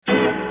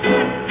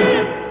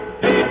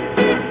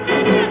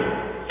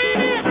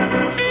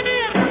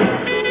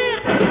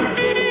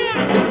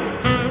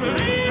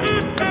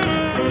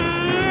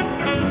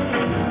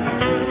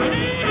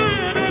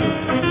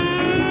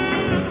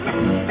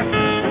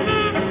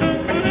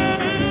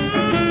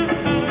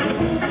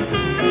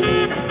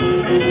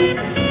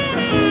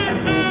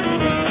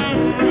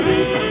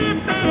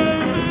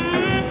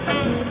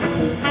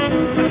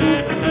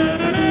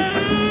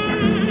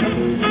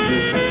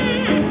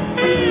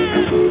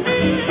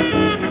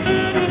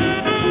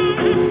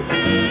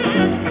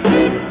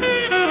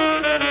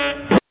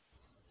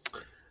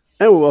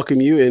And we'll welcome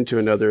you into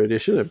another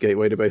edition of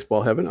Gateway to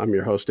Baseball Heaven. I'm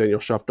your host,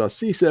 Daniel Shoptaw,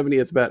 C70.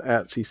 It's about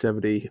at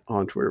C70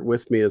 on Twitter.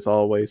 With me, as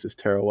always, is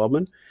Tara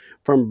Wellman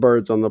from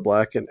Birds on the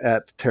Black and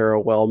at Tara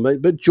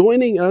Wellman. But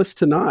joining us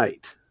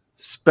tonight,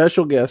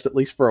 special guest, at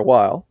least for a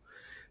while,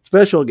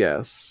 special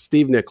guest,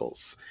 Steve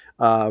Nichols.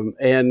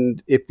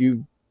 And if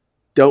you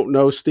don't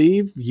know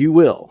Steve, you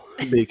will,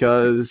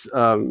 because,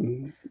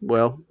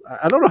 well,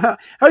 I don't know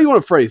how you want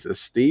to phrase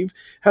this, Steve.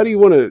 How do you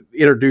want to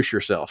introduce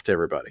yourself to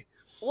everybody?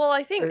 Well,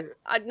 I think,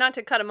 not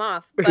to cut him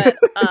off, but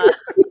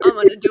I'm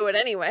going to do it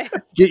anyway.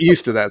 Get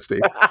used to that, Steve.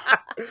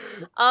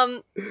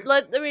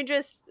 Let me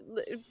just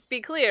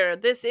be clear.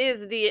 This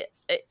is the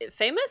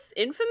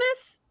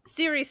infamous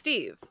Siri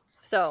Steve.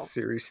 So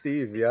Siri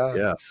Steve, yeah.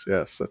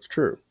 Yes, that's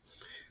true.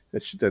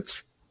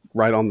 That's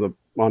right on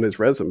his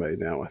resume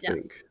now, I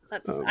think.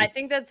 I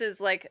think that's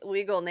his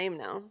legal name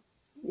now.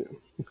 Yeah.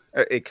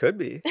 It could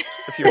be,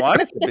 if you want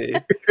it to be.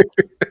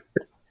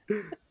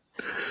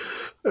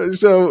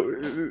 So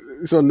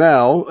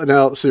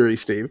now, Siri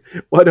Steve,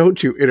 why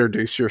don't you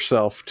introduce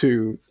yourself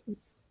to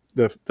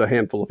the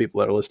handful of people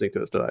that are listening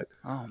to us tonight?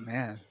 Oh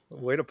man,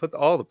 way to put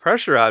all the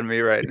pressure on me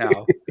right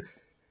now.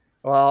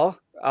 Well,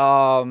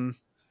 I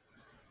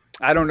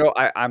don't know.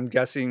 I'm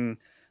guessing.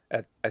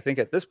 I think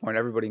at this point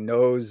everybody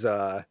knows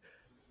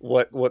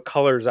what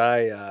colors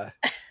I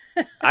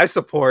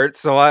support,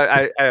 so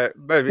I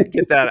maybe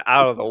get that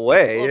out of the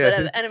way. A little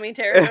bit of enemy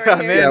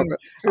territory here.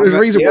 There's a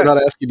reason we're not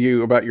asking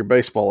you about your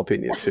baseball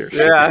opinions here.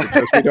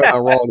 Because we know how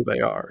wrong they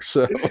are.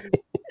 So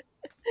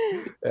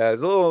yeah, I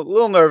was a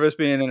little nervous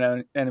being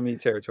in enemy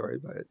territory,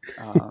 but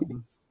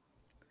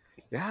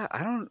yeah,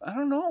 I don't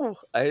know.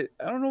 I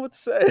don't know what to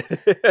say.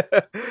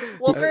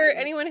 Well, for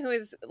anyone who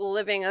is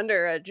living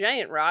under a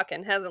giant rock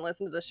and hasn't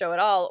listened to the show at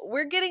all,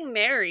 we're getting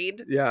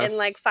married in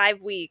like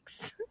 5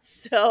 weeks.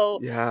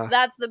 So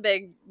that's the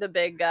big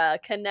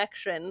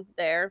connection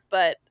there.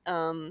 But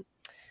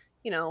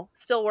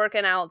still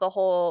working out the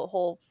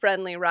whole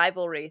friendly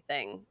rivalry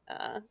thing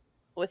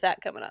with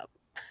that coming up.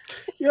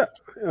 Yeah,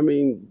 I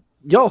mean,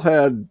 y'all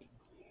had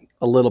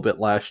a little bit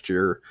last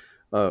year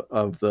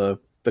of the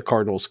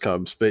Cardinals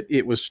Cubs, but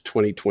it was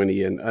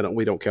 2020, and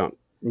we don't count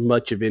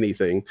much of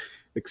anything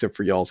except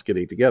for y'all's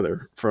getting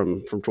together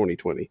from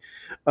 2020.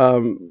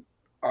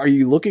 Are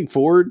you looking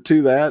forward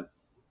to that?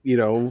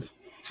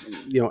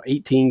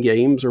 18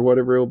 games or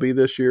whatever it'll be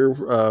this year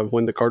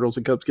when the Cardinals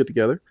and Cubs get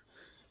together.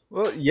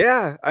 Well,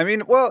 yeah. I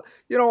mean, it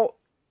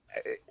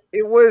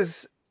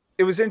was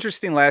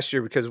interesting last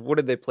year because what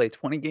did they play?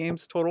 20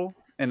 games total,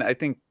 and I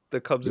think the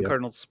Cubs and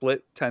Cardinals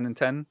split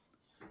 10-10.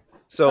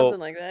 So something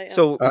like that. Yeah.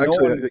 So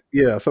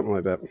something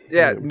like that.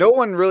 Yeah, no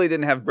one really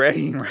didn't have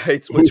bragging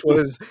rights, which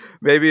was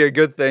maybe a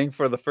good thing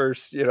for the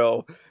first,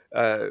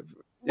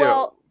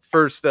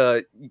 first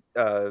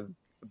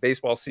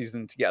baseball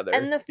season together.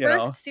 And the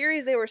first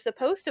series they were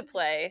supposed to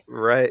play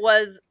right.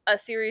 was a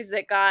series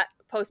that got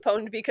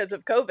postponed because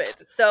of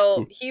COVID.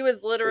 So he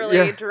was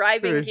literally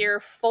driving here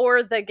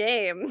for the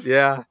game.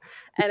 Yeah.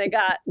 And it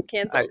got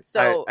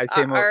canceled. I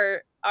came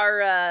our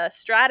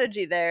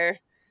strategy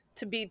there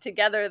to be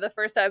together the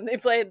first time they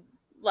played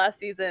last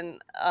season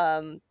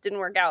didn't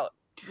work out.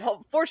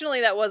 Well,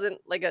 fortunately, that wasn't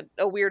like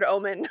a weird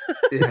omen.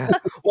 Yeah.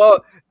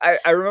 Well,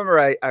 I remember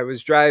I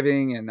was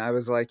driving and I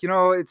was like,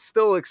 it's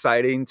still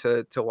exciting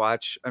to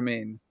watch. I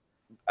mean,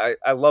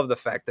 I love the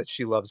fact that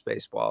she loves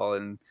baseball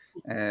and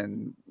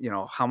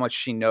how much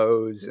she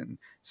knows. And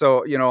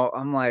so,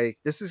 I'm like,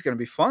 this is going to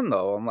be fun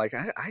though. I'm like,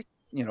 I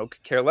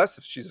could care less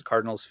if she's a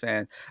Cardinals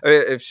fan. I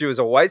mean, if she was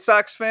a White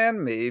Sox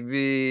fan,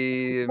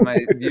 maybe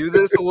might view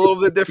this a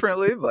little bit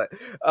differently, but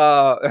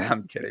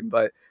I'm kidding.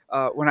 But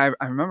when I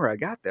remember I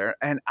got there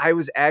and I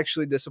was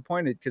actually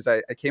disappointed because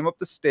I came up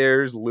the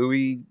stairs,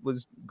 Louie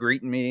was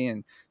greeting me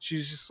and she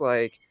was just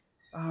like,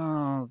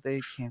 oh,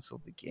 they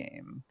canceled the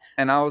game.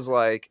 And I was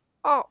like,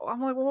 oh,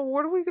 I'm like, well,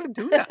 what are we going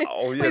to do now?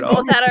 We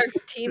both had our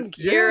team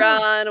gear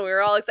on. We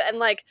were all excited. And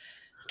like,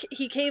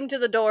 he came to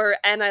the door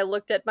and I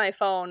looked at my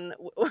phone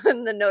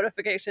when the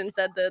notification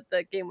said that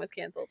the game was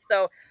canceled.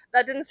 So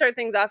that didn't start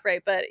things off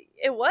right, but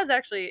it was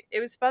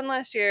fun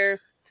last year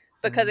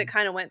because it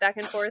kind of went back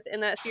and forth in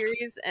that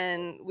series.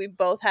 And we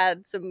both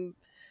had some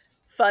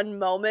fun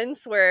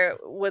moments where it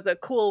was a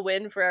cool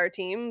win for our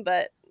team,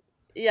 but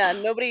yeah,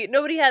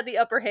 nobody had the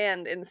upper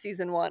hand in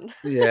season 1.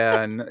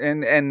 Yeah.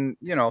 And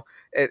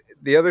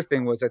the other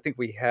thing was, I think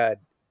we had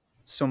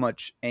so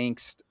much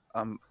angst,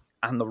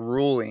 on the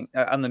ruling,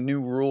 on the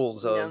new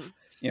rules of,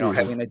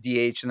 having a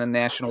DH in the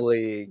National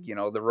League,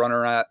 the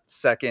runner at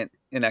second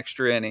in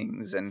extra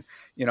innings. And,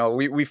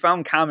 we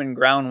found common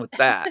ground with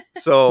that.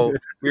 So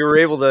we were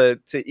able to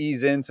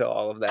ease into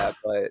all of that.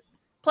 But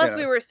plus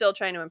we were still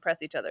trying to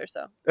impress each other.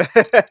 So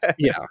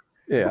yeah.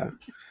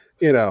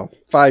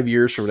 5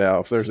 years from now,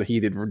 if there's a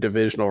heated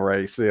divisional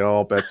race,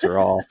 all bets are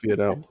off,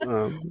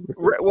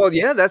 Well,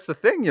 yeah, that's the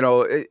thing,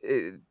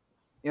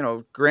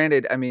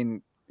 granted, I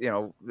mean,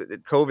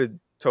 COVID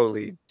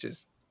totally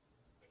just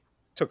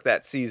took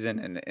that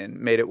season and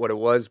made it what it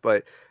was.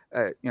 But,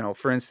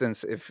 for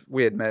instance, if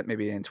we had met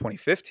maybe in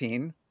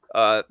 2015,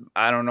 I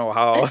don't know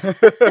how,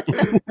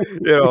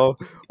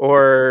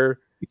 or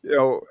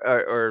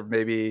or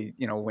maybe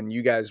when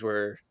you guys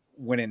were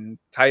winning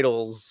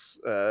titles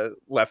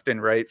left and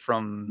right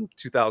from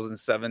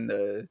 2007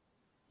 to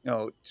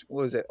what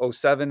was it,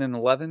 07 and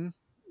 11,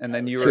 and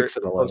then you were 6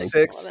 and 11.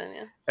 06, 11,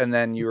 yeah. and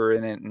then you were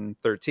in it in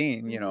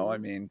 13. Mhm. I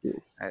mean,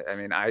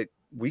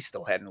 we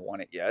still hadn't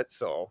won it yet,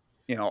 so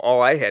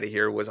all I had to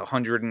hear was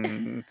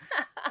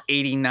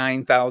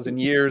 189,000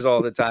 years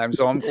all the time.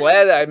 So I'm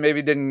glad I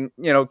maybe didn't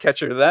catch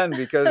her then,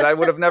 because I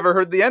would have never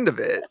heard the end of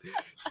it.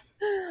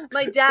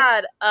 My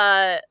dad,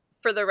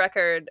 for the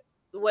record,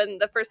 when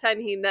the first time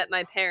he met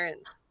my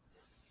parents,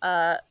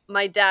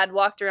 my dad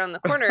walked around the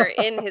corner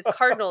in his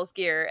Cardinals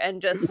gear and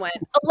just went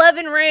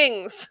 11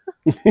 rings.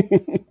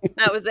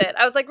 That was it.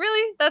 I was like,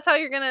 really? That's how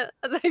you're gonna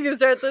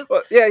start this?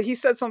 Well, yeah, he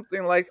said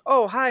something like,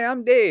 "Oh, hi,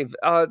 I'm Dave.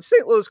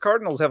 St. Louis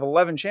Cardinals have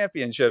 11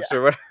 championships,"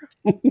 or whatever.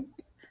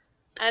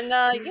 And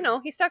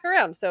he stuck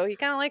around, so he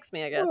kind of likes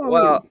me, I guess.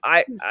 Well,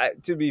 I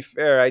to be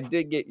fair, I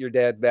did get your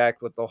dad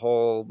back with the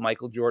whole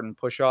Michael Jordan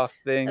push-off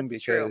thing. That's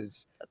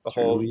because true. the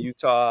whole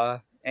Utah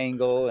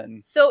angle.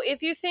 And so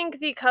if you think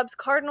the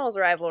Cubs-Cardinals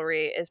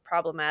rivalry is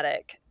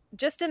problematic,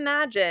 just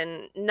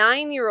imagine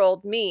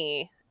 9-year-old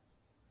me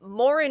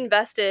more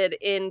invested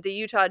in the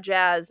Utah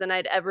Jazz than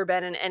I'd ever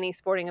been in any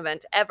sporting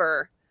event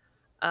ever.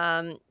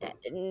 Now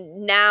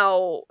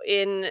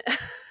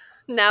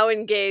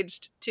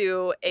engaged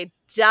to a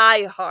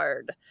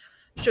diehard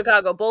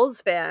Chicago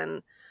Bulls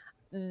fan,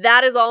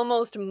 that is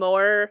almost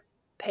more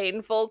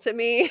painful to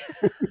me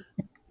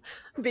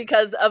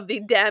because of the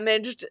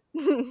damaged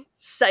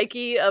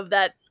psyche of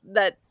that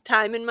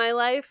time in my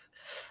life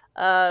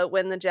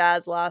when the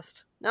Jazz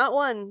lost not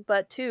one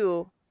but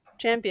 2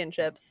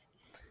 championships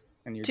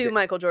to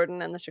Michael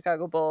Jordan and the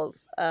Chicago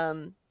Bulls.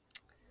 That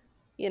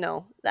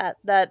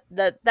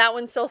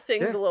one still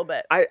stings a little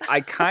bit.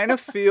 I kind of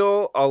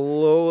feel a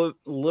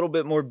little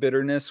bit more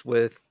bitterness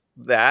with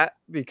that,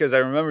 because I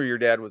remember your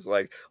dad was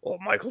like, "Oh,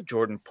 Michael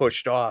Jordan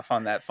pushed off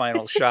on that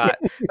final shot,"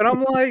 and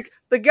I'm like,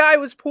 the guy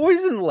was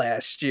poisoned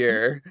last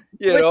year,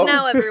 which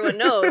now everyone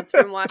knows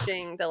from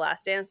watching the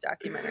Last Dance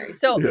documentary.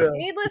 So,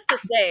 needless to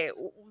say,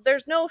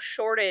 there's no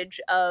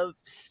shortage of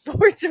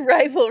sports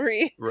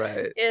rivalry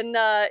in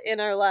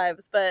our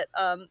lives, but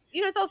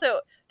it's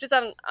also just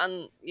on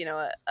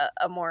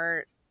a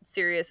more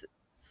serious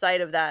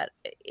side of that.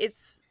 It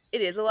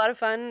is a lot of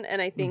fun,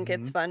 and I think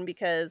it's fun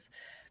because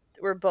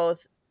we're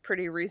both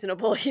pretty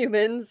reasonable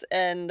humans,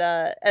 and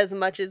as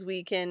much as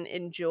we can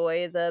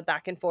enjoy the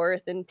back and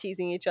forth and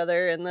teasing each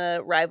other and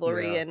the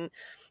rivalry, and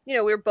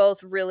we're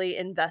both really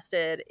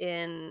invested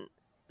in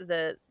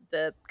the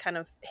kind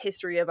of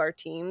history of our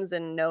teams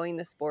and knowing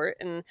the sport,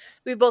 and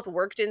we've both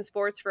worked in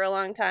sports for a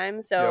long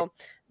time, so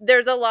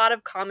there's a lot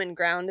of common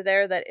ground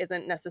there that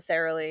isn't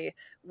necessarily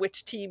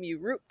which team you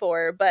root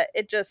for, but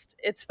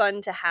it's fun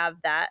to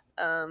have that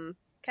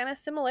kind of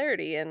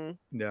similarity, and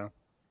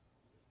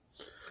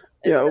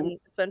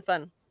it's been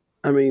fun.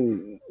 I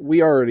mean,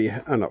 we already,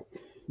 I don't know,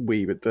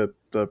 but the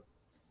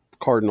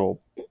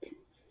Cardinal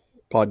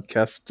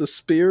podcast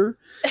spear.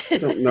 I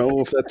don't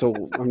know if that's I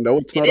know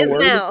it's not a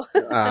word. Now.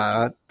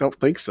 I don't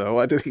think so.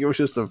 I think it was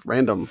just a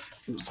random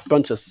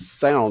bunch of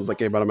sounds that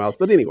came out of mouth.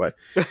 But anyway,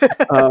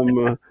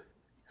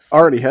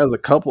 already has a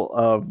couple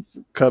of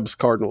Cubs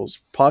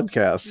Cardinals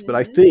podcasts, but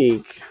I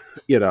think,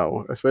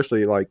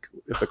 especially like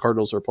if the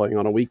Cardinals are playing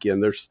on a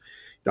weekend,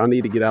 I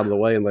need to get out of the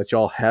way and let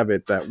y'all have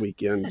it that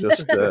weekend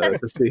just to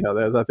see how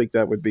that is. I think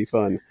that would be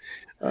fun.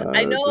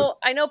 I know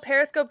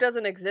Periscope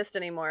doesn't exist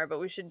anymore, but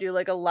we should do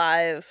like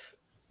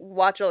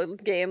watch a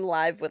game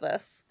live with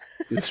us.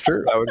 It's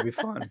true. That would be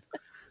fun.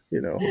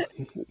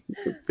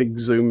 Big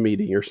Zoom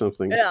meeting or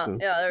something. Yeah,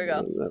 there we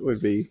go.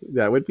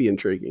 That would be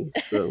intriguing.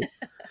 So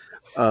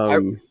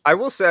I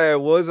will say I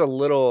was a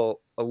little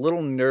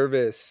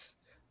nervous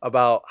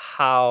about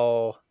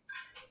how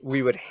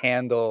we would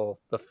handle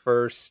the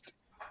first,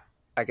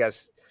 I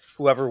guess,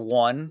 whoever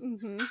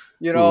won,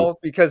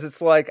 because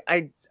it's like,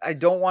 I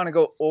don't want to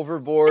go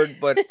overboard,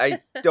 but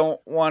I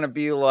don't want to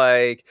be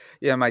like,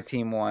 yeah, my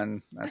team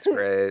won. That's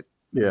great.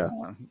 Yeah.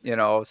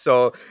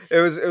 So it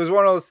was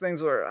one of those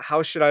things where,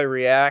 how should I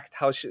react?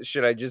 How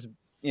should I just,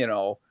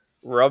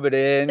 rub it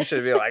in?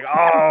 Should I be like,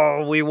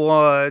 oh, we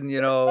won,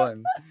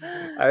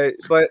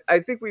 but I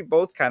think we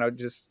both kind of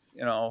just,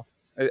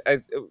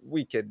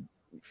 we could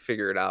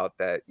figure it out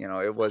that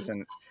it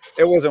wasn't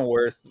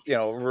worth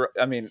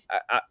I mean,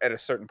 at a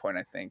certain point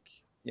I think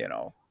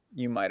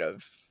you might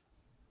have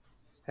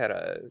had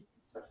I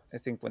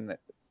think when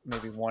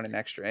maybe won in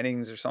extra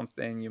innings or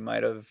something, you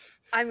might have.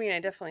 I mean, I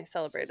definitely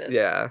celebrated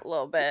a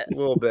little bit,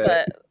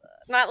 but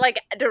not like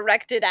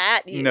directed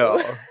at you.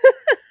 No.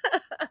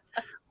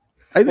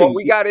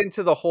 We got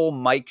into the whole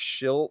Mike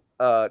Shildt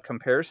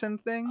comparison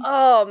thing.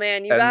 Oh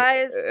man, you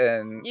guys,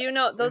 and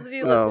those of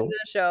you listening to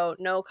the show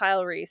know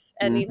Kyle Reese,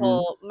 and the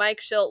whole Mike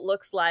Shildt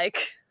looks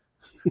like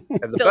fill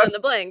in the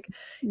blank.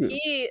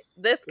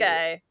 This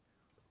guy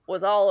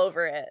was all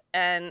over it,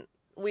 and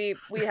we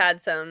had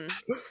some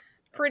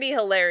pretty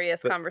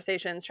hilarious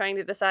conversations trying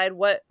to decide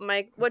what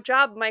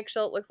job Mike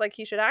Schilt looks like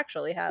he should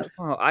actually have.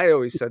 Well, I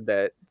always said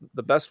that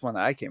the best one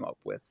I came up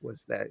with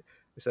was that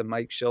I said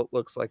Mike Schilt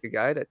looks like a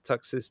guy that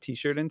tucks his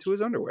t-shirt into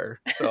his underwear.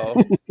 So,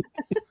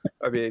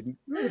 I mean,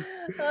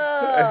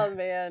 oh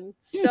man,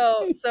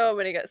 so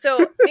many good.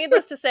 So,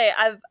 needless to say,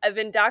 I've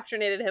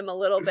indoctrinated him a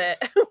little bit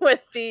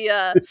with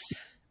the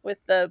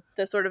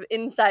sort of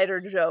insider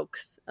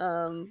jokes,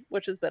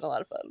 which has been a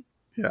lot of fun.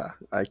 Yeah,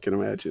 I can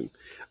imagine.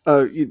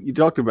 You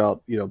talked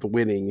about the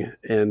winning,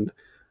 and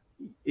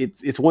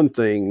it's one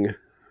thing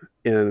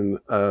in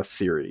a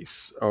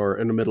series or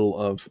in the middle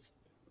of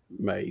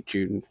May,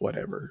 June,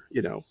 whatever,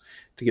 to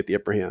get the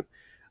upper hand.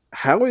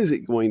 How is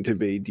it going to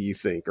be, do you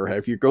think, or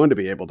have you going to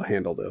be able to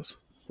handle this?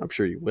 I'm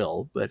sure you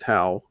will, but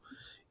how,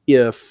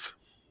 if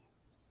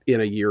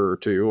in a year or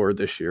two or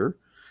this year,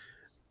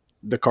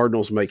 the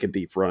Cardinals make a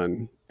deep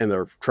run and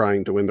they're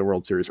trying to win the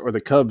World Series, or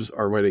the Cubs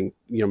are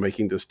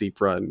making this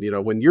deep run,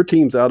 when your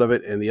team's out of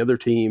it and the other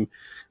team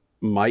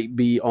might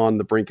be on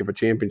the brink of a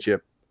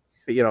championship,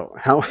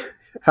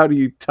 how do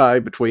you tie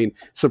between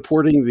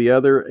supporting the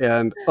other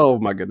and, oh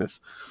my goodness.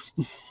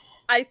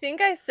 I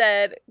think I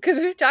said, because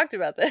we've talked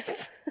about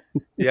this.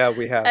 Yeah,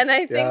 we have. And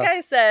I think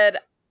I said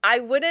I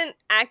wouldn't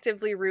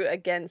actively root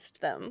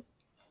against them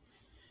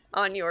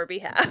on your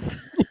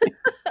behalf.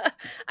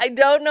 I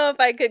don't know if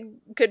I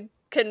could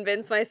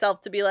convince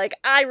myself to be like,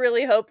 I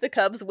really hope the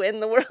Cubs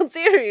win the World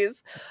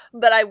Series,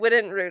 but I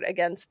wouldn't root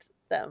against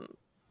them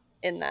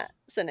in that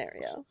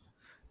scenario.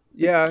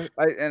 Yeah,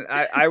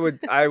 I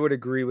would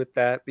agree with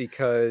that,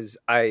 because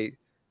I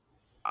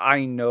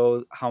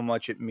know how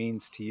much it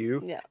means to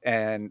you,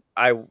 and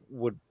I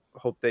would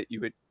hope that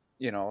you would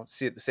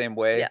see it the same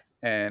way. Yeah.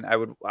 And I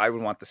would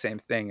want the same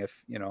thing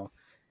if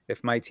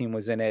my team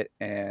was in it,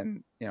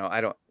 and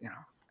I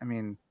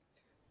mean,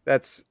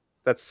 that's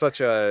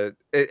such a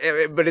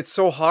but it's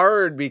so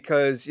hard,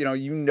 because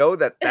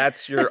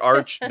that's your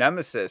arch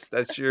nemesis,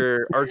 that's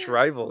your arch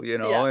rival,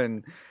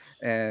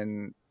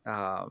 and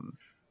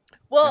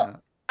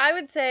well, I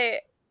would say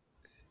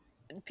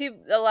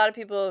a lot of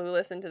people who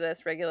listen to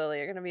this regularly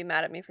are going to be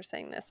mad at me for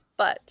saying this,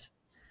 but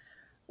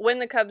when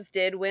the Cubs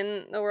did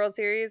win the World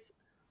Series,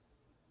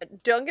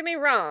 don't get me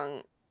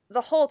wrong,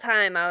 the whole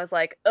time I was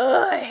like,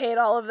 ugh, I hate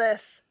all of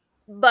this.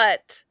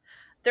 But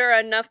there are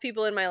enough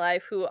people in my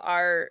life who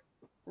are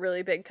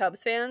really big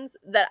Cubs fans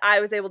that I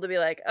was able to be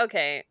like,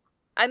 okay,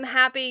 I'm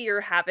happy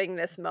you're having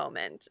this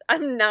moment.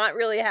 I'm not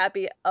really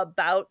happy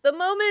about the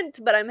moment,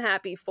 but I'm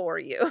happy for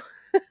you.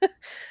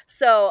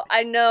 So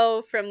I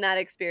know from that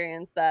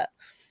experience that,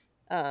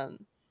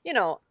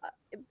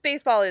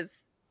 baseball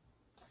is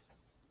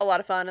a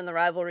lot of fun and the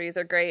rivalries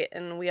are great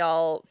and we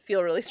all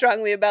feel really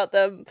strongly about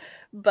them,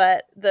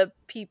 but the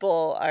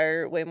people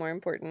are way more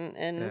important.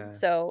 And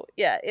so,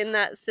 in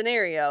that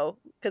scenario,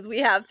 because we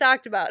have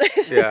talked about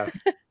it,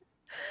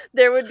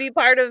 there would be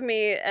part of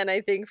me, and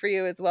I think for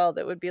you as well,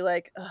 that would be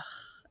like, ugh,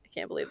 I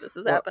can't believe this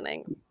is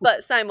happening.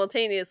 But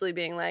simultaneously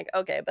being like,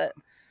 okay, but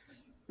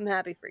I'm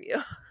happy for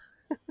you.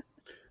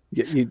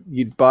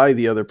 You'd buy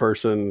the other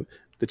person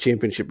the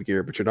championship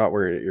gear, but you're not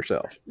wearing it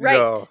yourself. Right.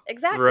 No,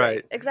 exactly.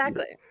 Right.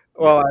 Exactly.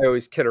 Well, I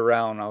always kid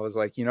around. I was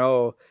like,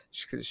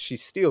 she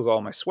steals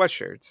all my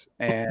sweatshirts.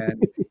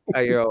 And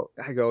I go,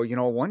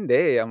 one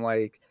day I'm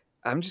like,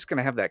 I'm just going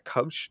to have that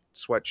Cubs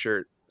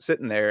sweatshirt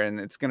sitting there, and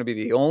it's going to be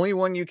the only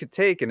one you could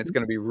take, and it's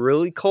going to be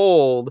really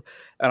cold.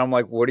 And I'm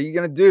like, what are you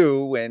going to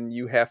do when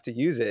you have to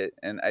use it?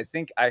 And I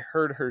think I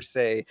heard her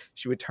say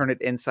she would turn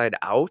it inside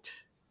out.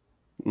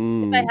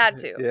 If I had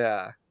to.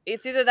 Yeah.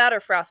 It's either that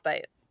or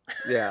frostbite.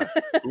 Yeah.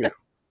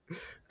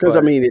 Because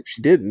if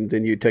she didn't,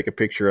 then you'd take a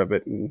picture of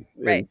it, and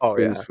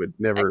things would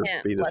never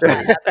be the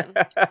same.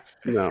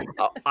 No,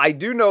 I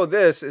do know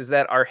this is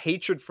that our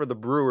hatred for the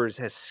Brewers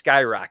has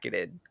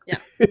skyrocketed. Yeah,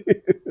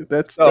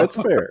 that's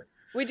fair.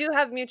 We do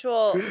have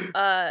mutual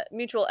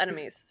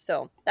enemies,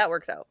 so that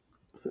works out.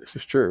 This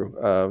is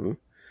true.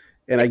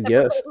 And I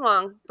guess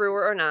Wrong,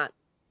 Brewer or not,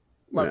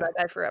 love that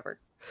guy forever.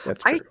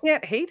 That's true. I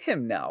can't hate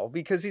him now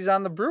because he's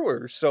on the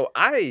Brewers, so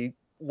I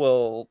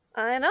will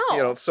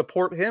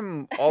support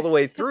him all the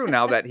way through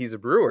now that he's a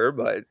Brewer,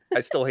 but I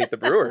still hate the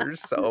Brewers.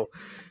 So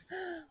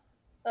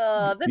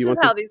this is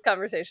how these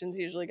conversations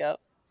usually go.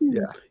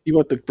 Yeah, you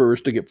want the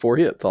Brewers to get 4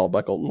 hits all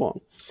by Colton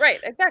Wong. Right,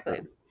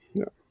 exactly.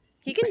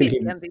 He can be the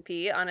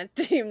MVP on a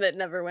team that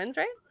never wins,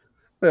 right?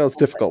 Well, it's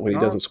difficult when he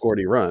doesn't score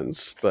any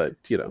runs, but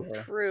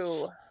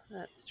True.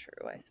 That's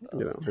true, I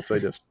suppose. If they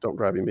just don't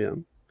drive him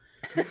in.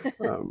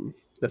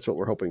 That's what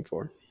we're hoping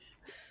for.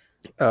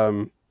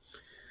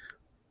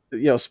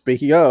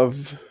 Speaking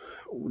of,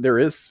 there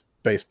is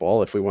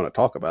baseball if we want to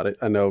talk about it.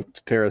 I know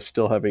Tara's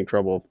still having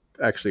trouble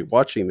actually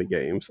watching the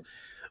games,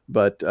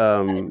 but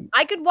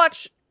I could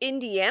watch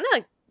Indiana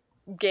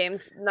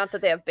games, not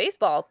that they have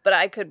baseball, but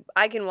I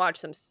can watch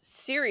some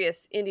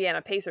serious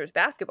Indiana Pacers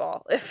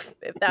basketball if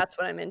that's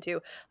what I'm into.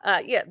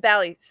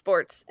 Bally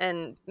Sports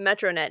and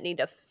MetroNet need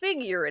to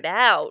figure it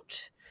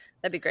out.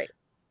 That'd be great.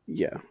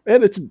 Yeah,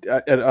 and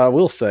I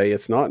will say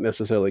it's not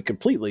necessarily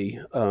completely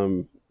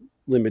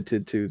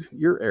limited to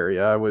your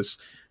area. I was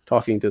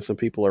talking to some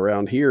people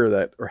around here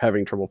that are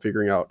having trouble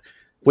figuring out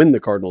when the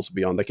Cardinals will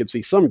be on. They could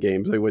see some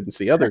games, they wouldn't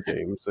see other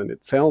games, and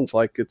it sounds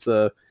like it's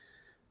a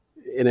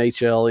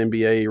NHL,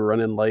 NBA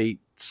running late,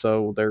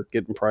 so they're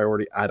getting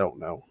priority. I don't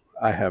know.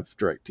 I have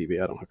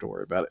DirecTV. I don't have to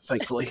worry about it,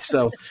 thankfully.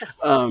 So,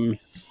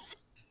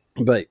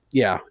 but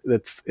yeah,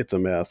 it's a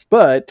mess.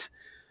 But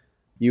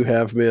you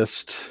have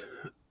missed,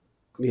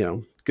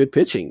 good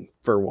pitching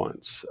for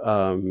once,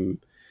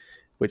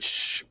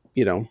 which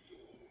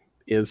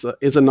is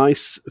a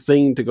nice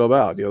thing to go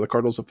about. The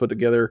Cardinals have put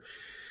together.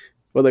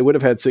 Well, they would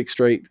have had 6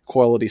 straight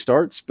quality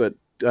starts, but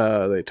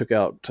they took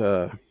out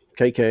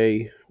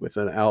KK with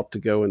an out to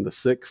go in the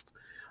 6th.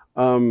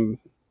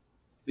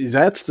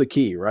 That's the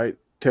key, right,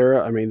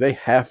 Tara? I mean, they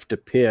have to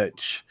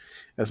pitch.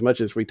 As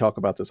much as we talk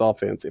about this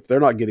offense, if they're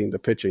not getting the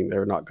pitching,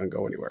 they're not going to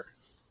go anywhere.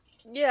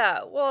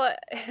 Yeah, well,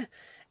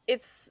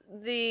 it's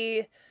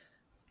the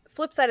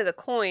flip side of the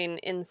coin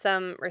in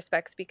some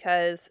respects,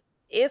 because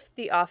if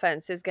the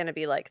offense is going to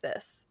be like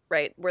this,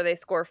 right, where they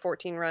score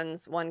 14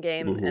 runs one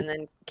game and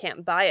then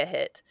can't buy a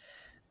hit,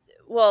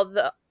 well,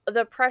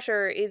 the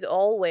pressure is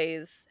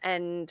always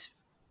and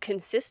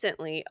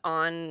consistently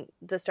on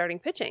the starting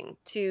pitching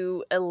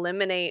to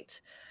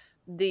eliminate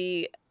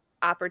the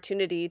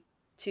opportunity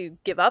to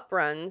give up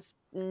runs,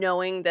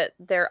 knowing that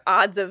their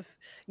odds of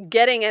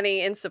getting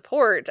any in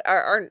support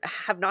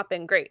have not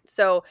been great.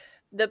 So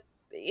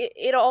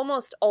it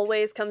almost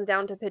always comes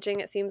down to pitching,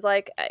 it seems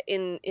like,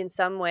 in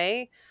some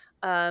way.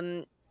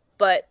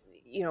 But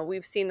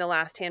we've seen the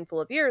last handful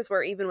of years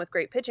where even with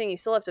great pitching, you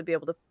still have to be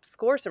able to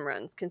score some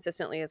runs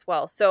consistently as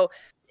well. So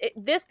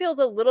this feels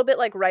a little bit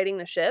like righting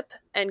the ship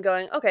and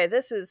going, okay,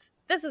 this is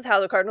how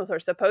the Cardinals are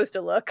supposed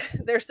to look.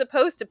 They're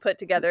supposed to put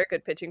together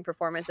good pitching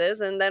performances,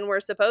 and then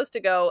we're supposed to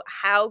go,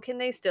 how can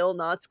they still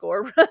not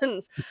score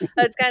runs?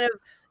 It's kind of,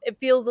 it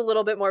feels a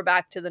little bit more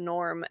back to the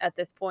norm at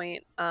this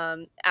point,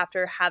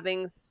 after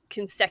having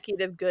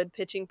consecutive good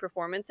pitching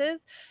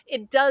performances.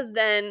 It does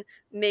then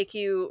make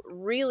you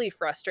really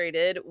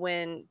frustrated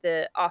when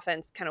the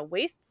offense kind of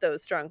wastes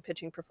those strong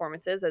pitching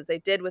performances, as they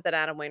did with an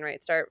Adam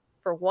Wainwright start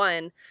for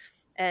one,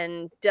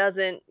 and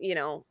doesn't,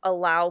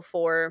 allow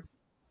for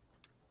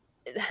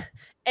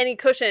any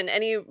cushion,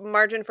 any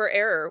margin for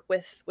error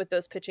with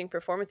those pitching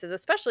performances,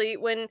 especially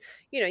when,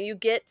 you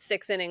get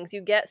 6 innings,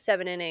 you get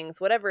 7 innings,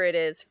 whatever it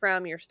is,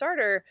 from your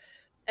starter,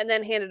 and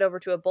then hand it over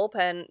to a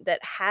bullpen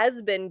that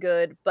has been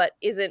good but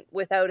isn't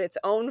without its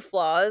own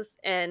flaws,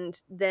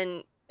 and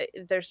then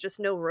there's just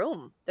no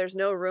room. There's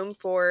no room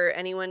for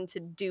anyone to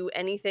do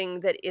anything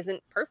that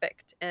isn't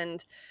perfect.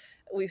 And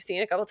we've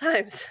seen a couple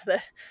times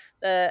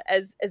that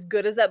as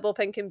good as that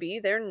bullpen can be,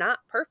 they're not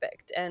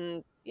perfect.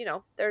 And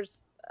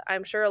there's,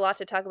 I'm sure, a lot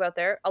to talk about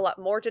there, a lot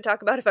more to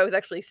talk about if I was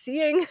actually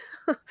seeing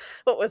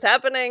what was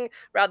happening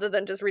rather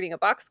than just reading a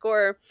box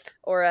score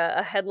or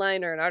a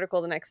headline or an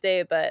article the next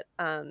day. But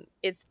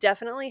it's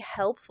definitely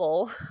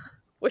helpful,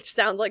 which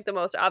sounds like the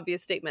most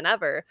obvious statement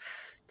ever,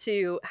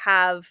 to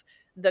have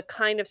the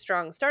kind of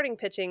strong starting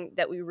pitching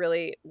that we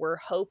really were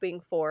hoping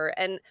for.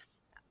 And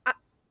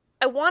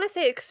I want to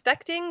say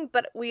expecting,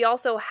 but we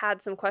also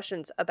had some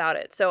questions about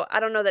it. So I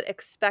don't know that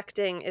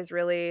expecting is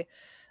really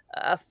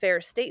a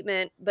fair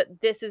statement,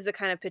 but this is the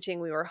kind of pitching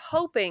we were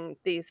hoping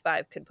these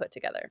 5 could put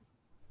together.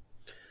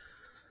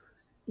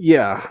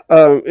 Yeah.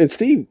 And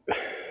Steve,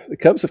 the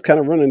Cubs have kind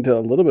of run into a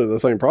little bit of the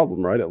same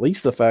problem, right? At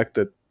least the fact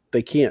that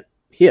they can't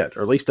hit,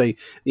 or at least they,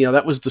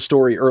 that was the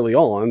story early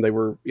on. They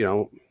were,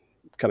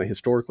 kind of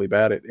historically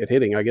bad at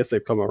hitting. I guess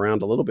they've come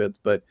around a little bit,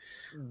 but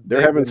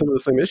they're having some of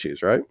the same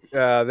issues, right?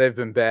 They've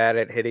been bad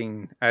at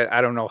hitting. I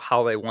don't know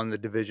how they won the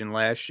division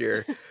last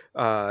year.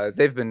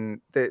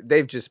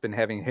 They've just been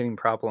having hitting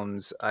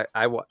problems.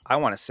 I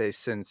want to say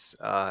since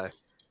I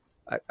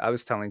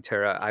was telling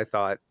Tara, I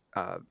thought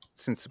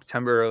since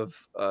September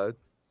of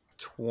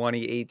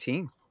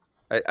 2018.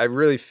 I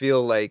really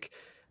feel like,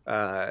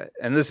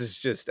 and this is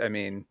just, I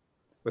mean,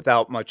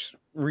 without much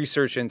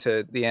research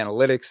into the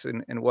analytics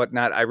and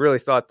whatnot, I really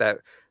thought that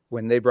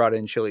when they brought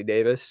in Chili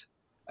Davis,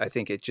 I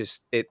think it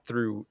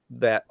threw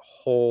that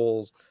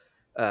whole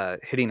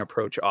hitting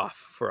approach off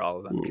for all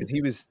of them,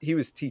 because he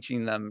was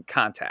teaching them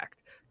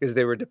contact, because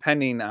they were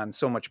depending on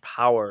so much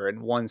power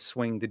and one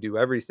swing to do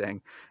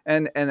everything.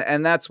 And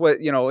that's what,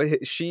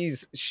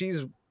 she's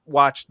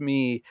watched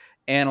me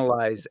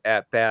analyze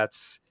at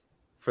bats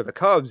for the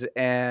Cubs,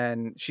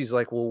 and she's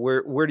like, well,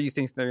 where do you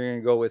think they're going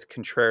to go with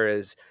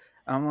Contreras?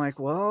 I'm like,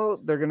 well,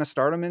 they're going to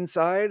start them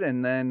inside,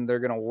 and then they're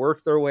going to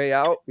work their way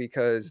out,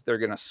 because they're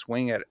going to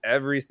swing at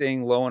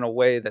everything low and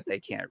away that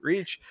they can't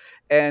reach.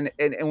 And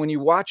when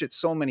you watch it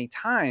so many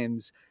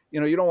times,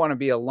 you don't want to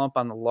be a lump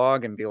on the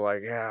log and be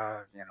like, yeah,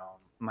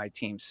 my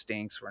team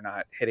stinks, we're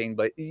not hitting.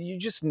 But you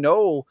just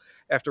know,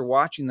 after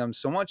watching them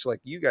so much,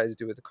 like you guys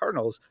do with the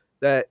Cardinals,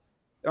 that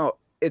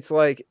it's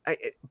like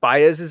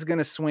Baez is going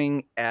to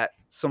swing at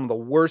some of the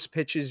worst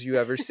pitches you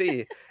ever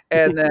see.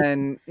 And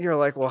then you're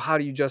like, well, how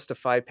do you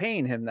justify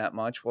paying him that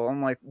much? Well,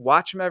 I'm like,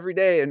 watch him every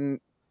day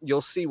and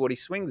you'll see what he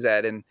swings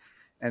at. And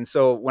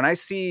so when I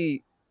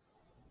see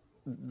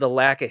the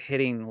lack of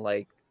hitting,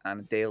 like on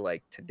a day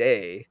like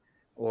today,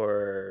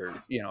 or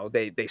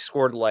they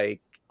scored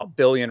like a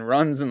billion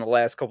runs in the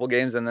last couple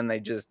games and then they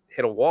just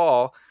hit a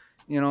wall.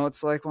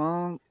 It's like,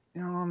 well,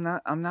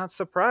 I'm not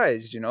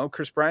surprised.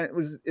 Chris Bryant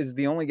is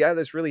the only guy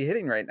that's really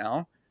hitting right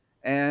now,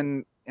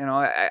 and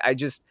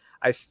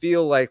I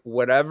feel like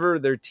whatever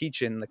they're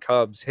teaching the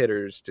Cubs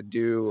hitters to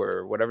do,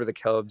 or whatever the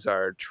Cubs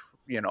are,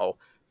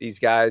 these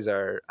guys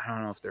are, I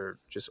don't know if they're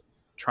just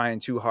trying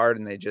too hard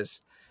and they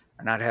just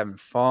are not having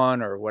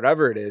fun or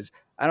whatever it is.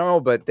 I don't know,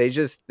 but they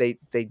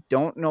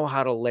don't know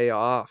how to lay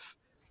off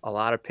a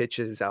lot of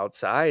pitches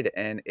outside,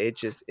 and it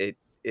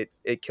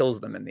kills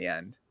them in the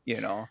end.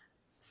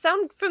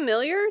 Sound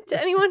familiar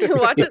to anyone who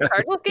watches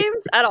Cardinals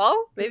games at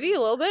all? Maybe a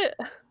little bit.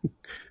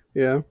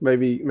 Yeah,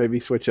 maybe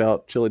switch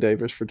out Chili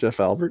Davis for Jeff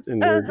Albert,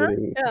 and you're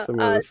getting some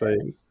of the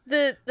same.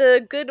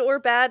 The good or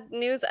bad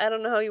news, I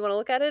don't know how you want to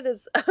look at it,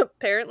 is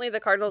apparently the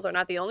Cardinals are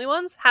not the only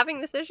ones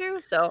having this issue.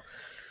 So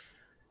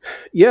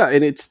yeah,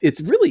 and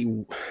it's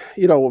really,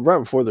 right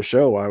before the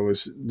show, I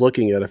was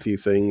looking at a few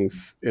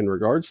things in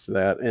regards to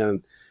that,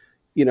 and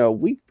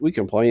we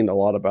complained a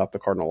lot about the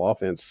Cardinal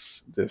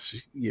offense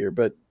this year,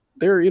 but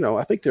they're,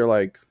 I think they're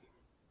like,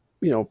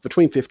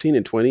 between 15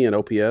 and 20 in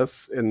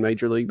OPS in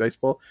Major League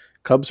Baseball.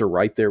 Cubs are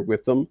right there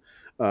with them.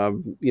 A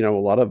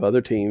lot of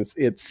other teams,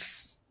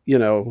 it's,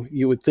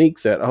 you would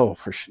think that,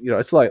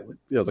 it's like,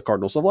 the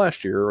Cardinals of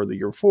last year or the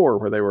year before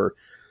where they were,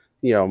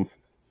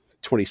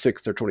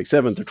 26th or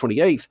 27th or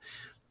 28th.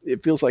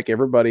 It feels like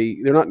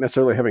everybody, they're not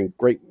necessarily having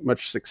more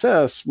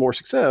success.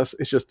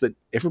 It's just that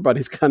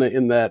everybody's kind of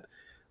in that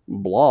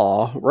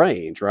blah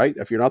range, right?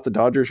 If you're not the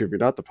Dodgers, or if you're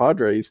not the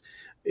Padres,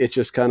 it's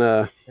just kind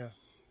of,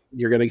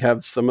 you're going to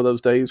have some of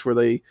those days where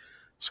they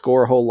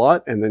score a whole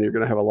lot, and then you're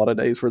going to have a lot of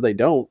days where they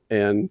don't,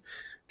 and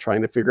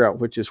trying to figure out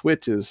which is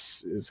which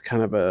is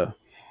kind of a,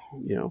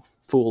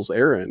 fool's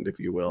errand, if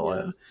you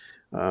will.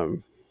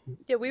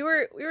 Yeah. We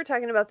were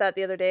talking about that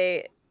the other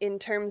day in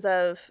terms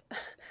of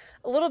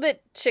a little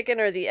bit chicken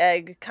or the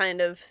egg kind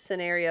of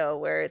scenario,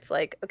 where it's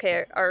like,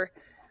 okay,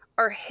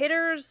 are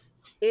hitters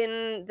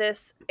in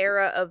this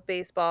era of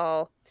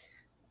baseball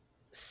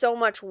so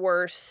much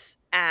worse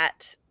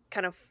at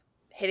kind of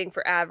hitting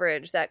for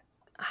average, that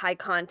high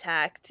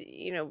contact,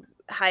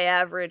 high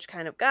average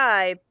kind of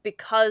guy,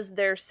 because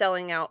they're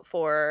selling out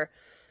for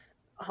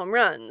home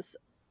runs?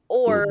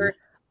 Or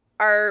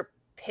are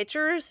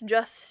pitchers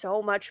just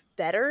so much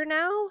better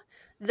now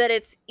that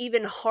it's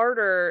even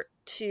harder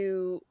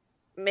to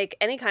make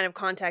any kind of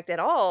contact at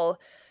all?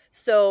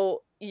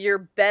 So your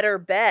better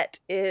bet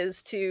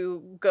is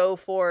to go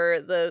for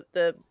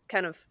the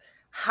kind of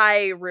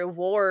high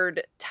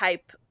reward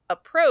type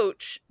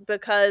approach,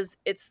 because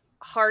it's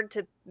hard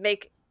to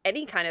make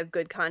any kind of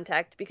good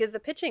contact because the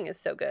pitching is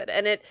so good.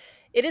 And it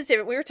is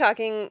different. We've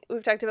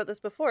talked about this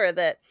before,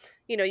 that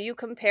you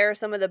compare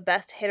some of the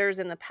best hitters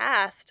in the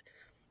past,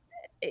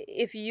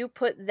 if you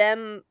put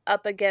them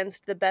up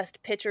against the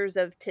best pitchers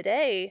of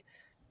today,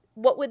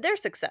 what would their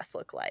success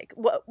look like?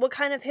 What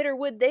kind of hitter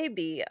would they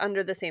be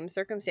under the same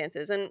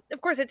circumstances? And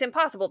of course, it's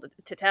impossible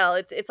to tell.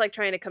 It's like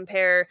trying to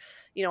compare,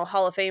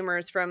 Hall of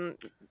Famers from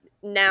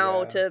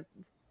now to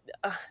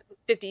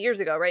 50 years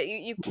ago, right?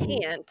 You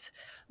can't.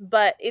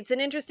 But it's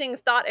an interesting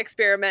thought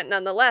experiment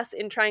nonetheless,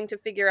 in trying to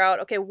figure out,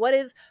 okay,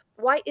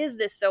 why is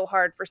this so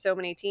hard for so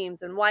many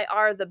teams, and why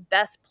are the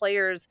best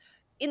players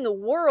in the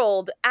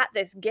world at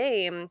this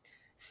game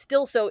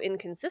still so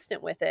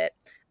inconsistent with it?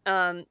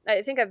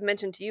 I think I've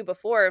mentioned to you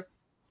before,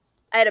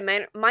 I had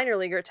a minor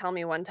leaguer tell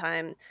me one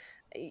time,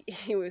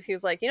 he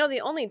was like,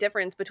 the only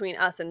difference between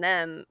us and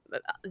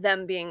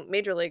them being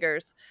major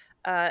leaguers,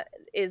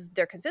 is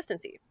their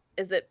consistency,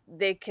 is that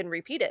they can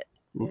repeat it.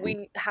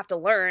 We have to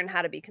learn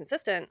how to be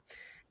consistent.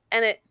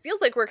 And it feels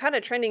like we're kind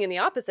of trending in the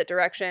opposite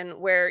direction,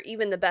 where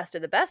even the best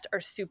of the best are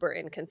super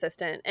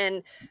inconsistent.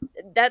 And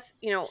that's,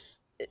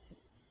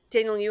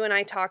 Daniel, you and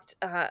I talked,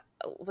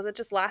 was it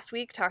just last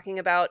week, talking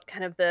about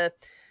kind of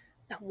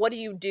what do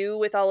you do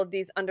with all of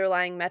these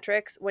underlying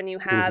metrics when you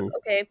have,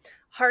 okay,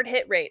 hard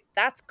hit rate,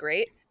 that's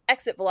great.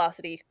 Exit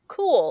velocity,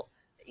 cool.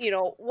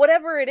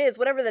 Whatever it is,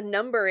 whatever the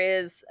number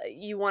is,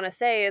 you want to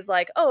say is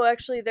like, oh,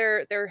 actually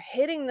they're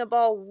hitting the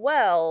ball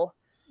well,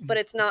 but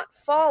it's not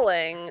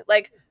falling.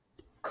 Like,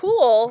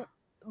 cool,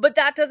 but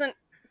that doesn't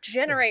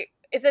generate,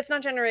 if it's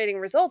not generating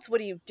results, what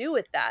do you do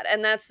with that?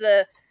 And that's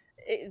the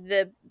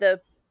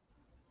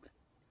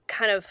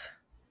kind of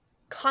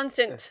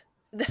constant,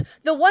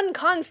 the one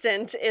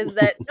constant is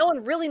that no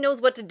one really knows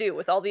what to do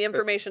with all the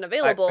information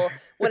available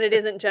when it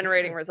isn't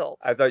generating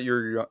results. I thought you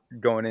were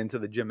going into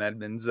the Jim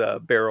Edmonds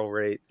barrel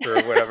rate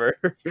or whatever.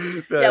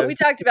 Yeah, we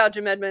talked about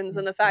Jim Edmonds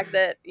and the fact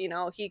that,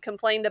 he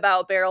complained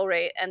about barrel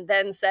rate and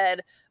then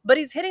said, but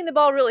he's hitting the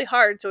ball really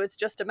hard, so it's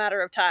just a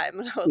matter of time.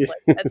 And I was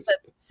like, that's the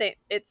same.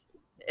 It's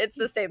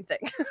the same thing.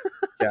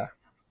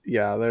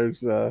 Yeah.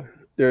 There's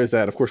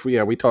that. Of course,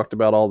 we talked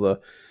about all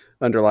the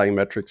underlying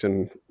metrics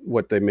and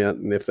what they meant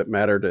and if that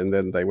mattered, and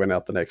then they went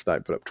out the next night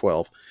and put up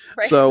 12.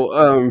 Right.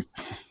 So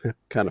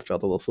kind of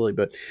felt a little silly,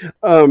 but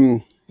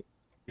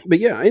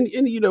yeah, and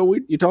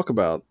you talk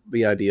about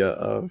the idea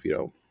of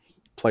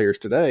players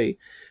today.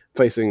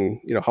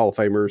 facing, Hall of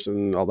Famers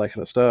and all that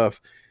kind of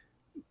stuff.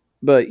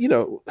 But,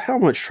 how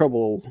much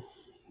trouble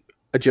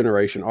a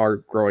generation are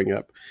growing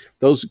up.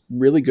 Those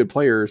really good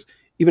players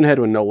even had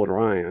with Nolan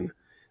Ryan.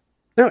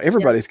 Now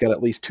everybody's got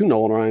at least two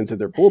Nolan Ryans in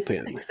their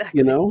bullpen.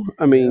 Exactly.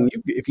 I mean,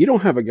 if you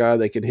don't have a guy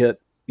that can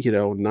hit,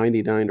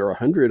 99 or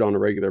 100 on a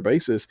regular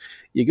basis,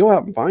 you go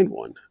out and find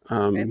one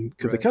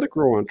because they kind of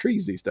grow on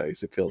trees these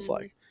days, it feels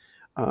like.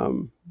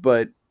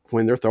 But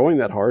when they're throwing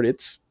that hard,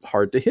 it's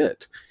hard to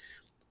hit.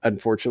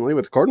 Unfortunately,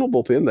 with the Cardinal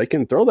bullpen, they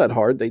can throw that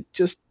hard. They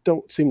just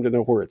don't seem to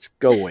know where it's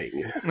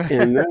going.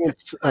 And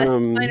that's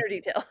minor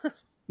detail.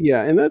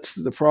 Yeah, and that's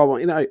the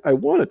problem. And I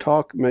want to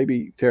talk,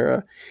 maybe,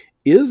 Tara,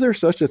 is there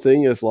such a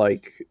thing as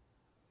like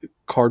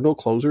Cardinal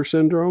closer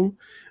syndrome?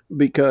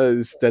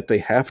 Because that they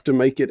have to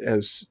make it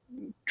as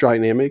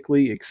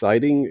dynamically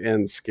exciting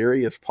and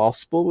scary as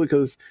possible?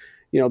 Because,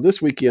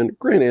 this weekend,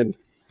 granted,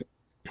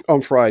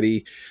 on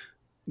Friday,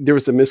 there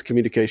was a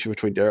miscommunication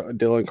between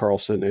Dylan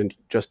Carlson and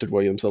Justin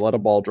Williams. They let a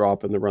ball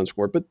drop and the run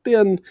scored. But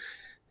then,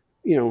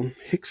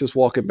 Hicks is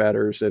walking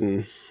batters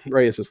and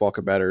Reyes is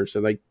walking batters,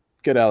 and they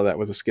get out of that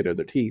with a skin of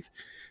their teeth.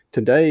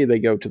 Today, they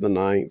go to the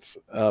ninth,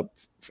 up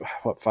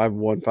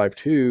 5-1,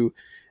 5-2,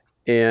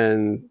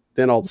 and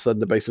then all of a sudden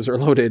the bases are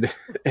loaded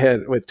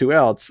and with two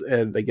outs,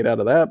 and they get out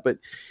of that. But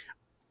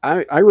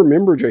I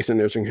remember Jason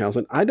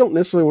Isringhausen. I don't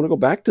necessarily want to go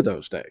back to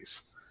those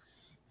days.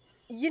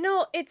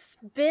 It's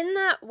been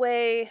that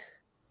way,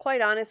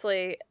 quite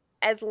honestly,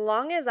 as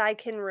long as I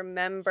can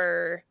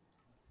remember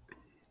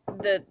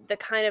the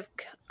kind of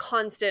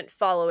constant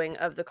following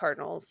of the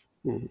Cardinals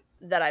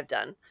that I've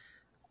done,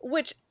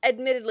 which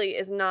admittedly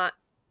is not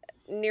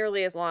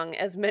nearly as long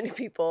as many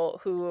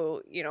people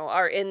who,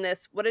 are in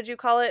this, what did you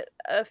call it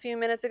a few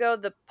minutes ago?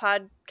 The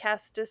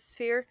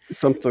podcastosphere?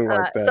 Something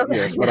like that,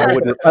 yes. But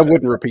I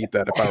wouldn't repeat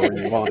that if I were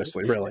you,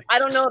 honestly, really. I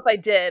don't know if I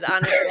did,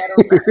 honestly. I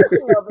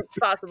don't know if it's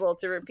possible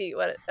to repeat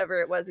whatever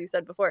it was you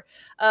said before.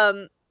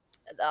 A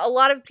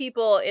lot of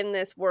people in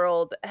this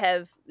world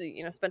have,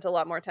 spent a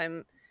lot more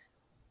time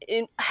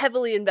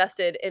heavily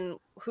invested in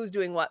who's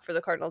doing what for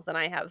the Cardinals than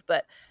I have.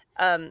 But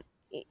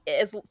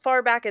as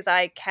far back as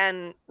I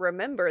can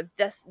remember,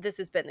 this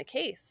has been the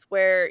case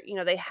where,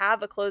 they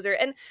have a closer.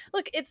 And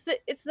look, it's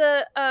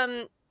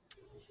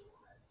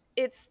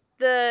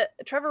the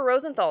Trevor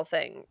Rosenthal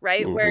thing,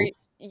 right? Mm-hmm. Where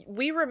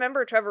we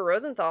remember Trevor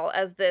Rosenthal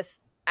as this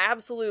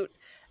absolute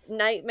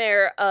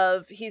nightmare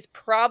of he's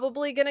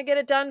probably going to get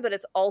it done, but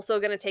it's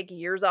also going to take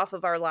years off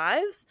of our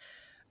lives.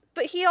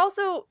 But he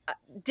also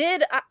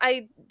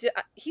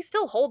he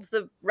still holds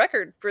the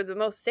record for the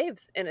most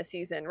saves in a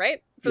season,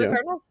 right? For the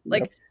Cardinals.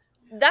 Like,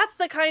 that's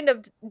the kind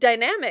of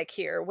dynamic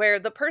here where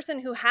the person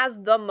who has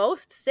the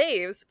most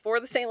saves for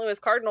the St. Louis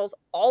Cardinals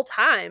all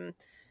time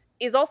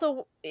is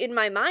also, in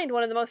my mind,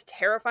 one of the most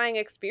terrifying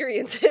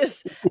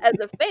experiences as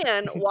a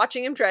fan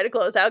watching him try to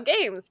close out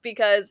games,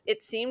 because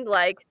it seemed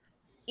like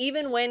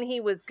even when he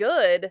was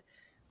good,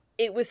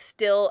 it was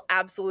still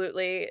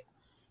absolutely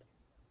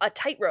a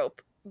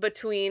tightrope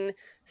between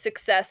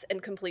success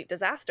and complete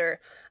disaster.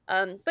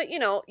 But,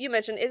 you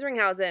mentioned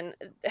Isringhausen,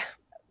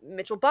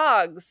 Mitchell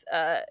Boggs,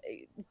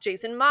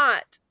 Jason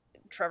Mott,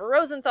 Trevor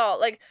Rosenthal,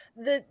 like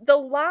the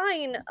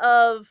line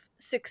of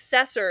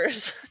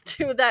successors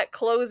to that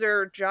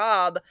closer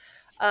job.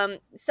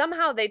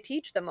 Somehow they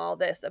teach them all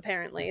this,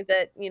 apparently,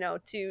 that,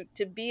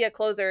 to be a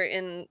closer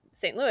in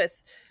St.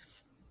 Louis,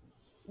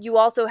 you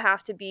also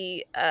have to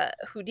be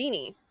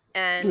Houdini.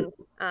 And,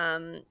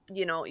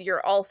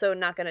 you're also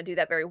not going to do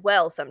that very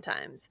well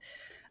sometimes.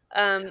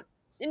 As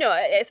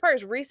far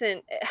as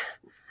recent,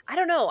 I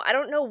don't know. I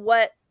don't know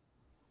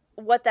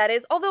what that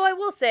is. Although I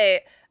will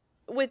say,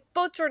 with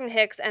both Jordan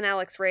Hicks and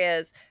Alex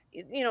Reyes,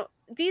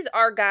 these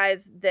are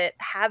guys that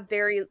have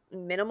very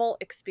minimal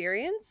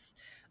experience,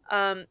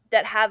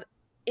 that have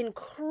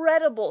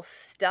incredible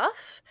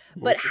stuff,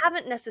 but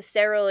haven't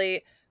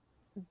necessarily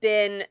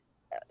been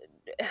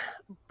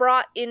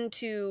brought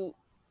into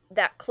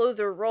that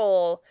closer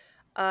role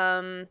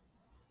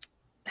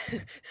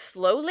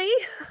slowly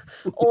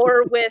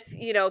or with,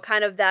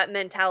 kind of that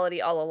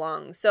mentality all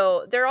along.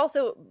 So they're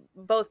also,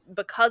 both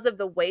because of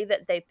the way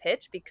that they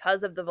pitch,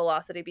 because of the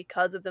velocity,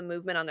 because of the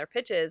movement on their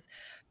pitches,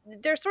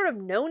 they're sort of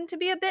known to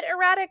be a bit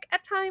erratic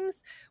at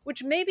times,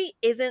 which maybe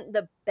isn't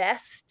the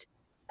best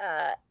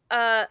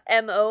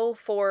MO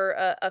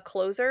for a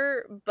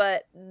closer,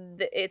 but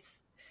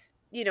it's,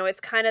 it's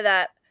kind of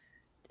that,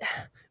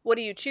 what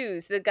do you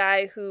choose? The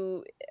guy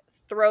who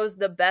throws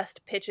the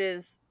best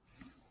pitches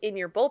in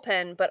your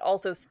bullpen, but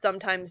also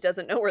sometimes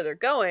doesn't know where they're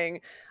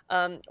going,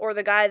 or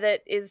the guy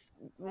that is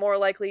more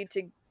likely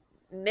to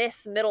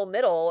miss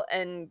middle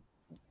and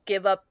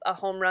give up a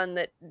home run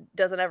that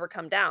doesn't ever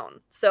come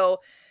down. So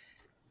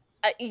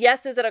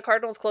yes, is it a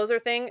Cardinals closer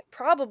thing?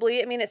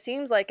 Probably. I mean, it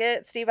seems like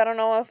it. Steve, I don't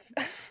know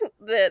if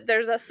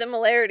there's a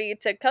similarity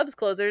to Cubs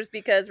closers,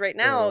 because right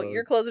now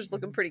your closer's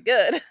looking pretty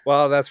good.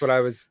 Well, that's what I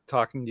was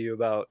talking to you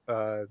about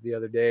the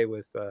other day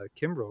with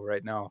Kimbrel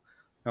right now.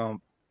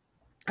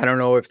 I don't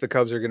know if the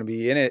Cubs are going to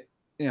be in it,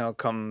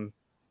 come,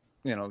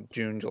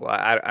 June,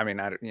 July.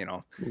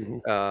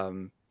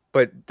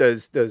 but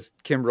does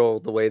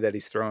Kimbrel, the way that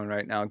he's throwing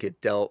right now,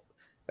 get dealt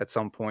at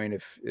some point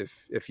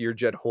if you're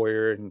Jed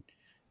Hoyer and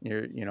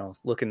you're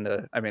looking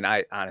to? I mean,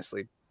 I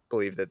honestly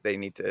believe that they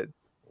need to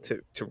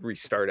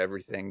restart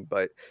everything,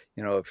 but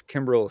if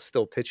Kimbrel is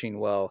still pitching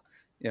well,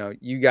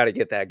 you got to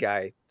get that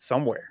guy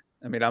somewhere.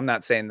 I mean, I'm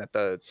not saying that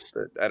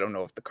I don't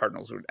know if the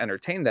Cardinals would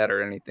entertain that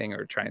or anything,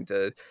 or trying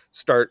to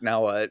start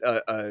now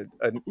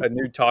a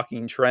new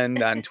talking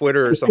trend on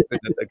Twitter or something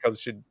that the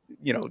Cubs should,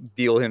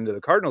 deal him to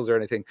the Cardinals or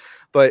anything.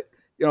 But,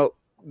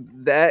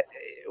 that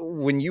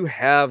when you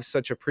have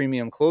such a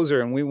premium closer,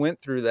 and we went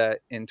through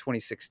that in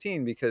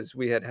 2016 because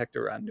we had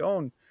Hector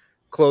Rondon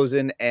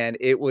closing, and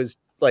it was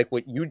like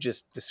what you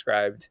just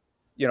described.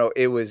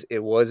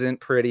 It wasn't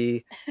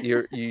pretty.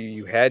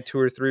 You had 2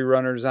 or 3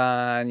 runners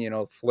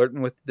on,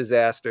 flirting with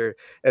disaster.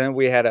 And then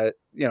we had to,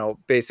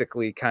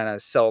 basically kind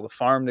of sell the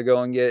farm to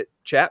go and get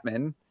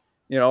Chapman.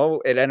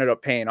 It ended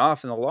up paying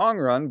off in the long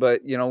run,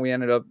 but we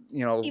ended up,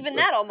 even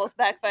that almost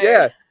backfired.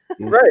 Yeah.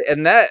 Right.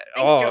 And that,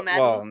 Thanks, Joe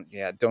Madden. well,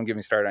 yeah, don't get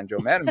me started on Joe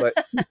Madden, but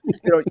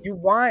you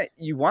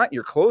want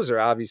your closer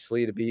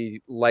obviously to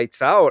be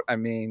lights out. I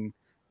mean,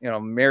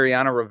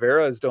 Mariano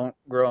Rivera's don't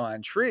grow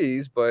on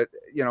trees, but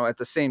at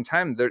the same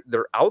time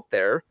they're out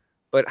there.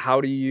 But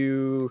how do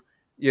you,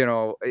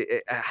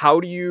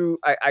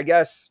 I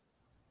guess,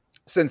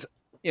 since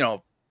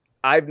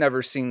I've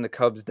never seen the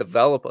Cubs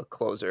develop a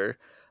closer,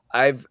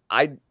 I've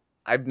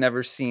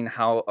never seen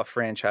how a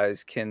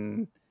franchise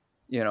can,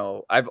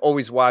 I've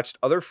always watched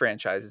other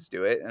franchises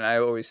do it, and I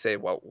always say,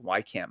 well,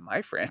 why can't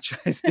my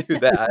franchise do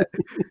that?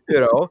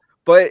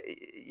 But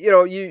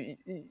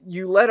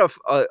you let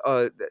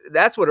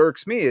that's what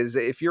irks me, is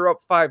if you're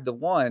up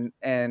 5-1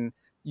 and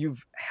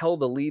you've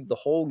held a lead the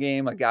whole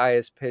game, a guy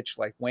has pitched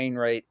like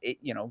Wainwright,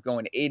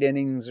 going 8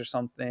 innings or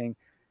something,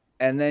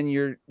 and then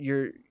your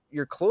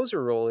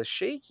closer role is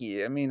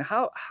shaky. I mean,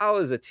 how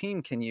as a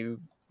team can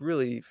you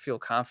really feel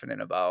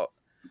confident about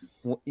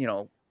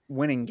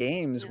winning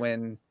games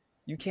when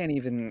you can't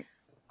even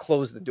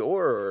close the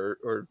door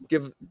or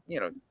give,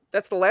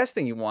 that's the last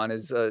thing you want,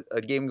 is a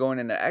game going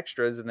into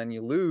extras and then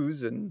you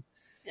lose. And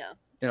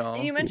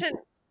And you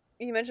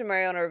mentioned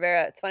Mariano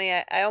Rivera. It's funny,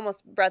 I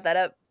almost brought that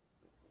up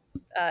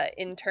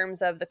in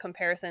terms of the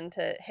comparison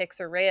to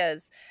Hicks or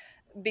Reyes,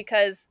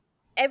 because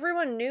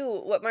everyone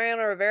knew what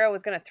Mariano Rivera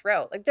was going to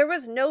throw. Like, there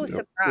was no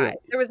surprise.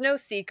 There was no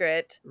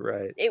secret.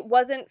 Right. It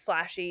wasn't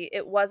flashy.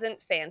 It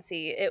wasn't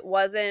fancy. It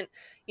wasn't,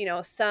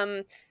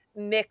 some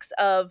mix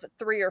of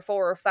 3 or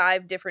 4 or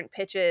 5 different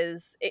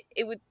pitches.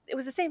 It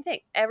was the same thing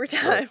every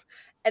time, right,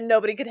 and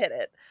nobody could hit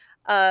it.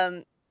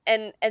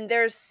 And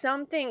there's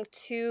something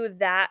to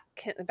that,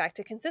 back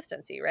to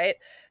consistency, right?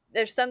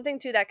 There's something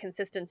to that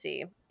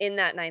consistency in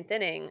that 9th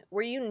inning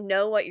where you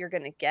know what you're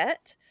going to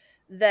get,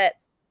 that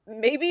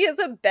maybe is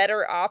a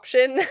better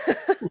option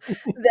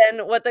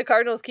than what the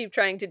Cardinals keep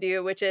trying to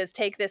do, which is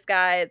take this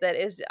guy that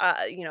is,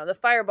 the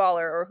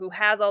fireballer, or who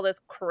has all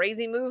this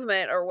crazy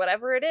movement or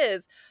whatever it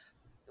is,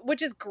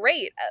 which is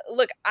great.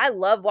 Look, I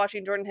love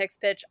watching Jordan Hicks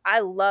pitch.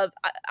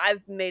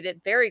 I've made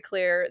it very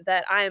clear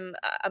that I'm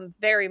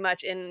very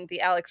much in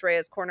the Alex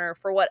Reyes corner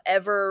for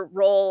whatever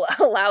role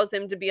allows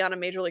him to be on a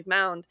major league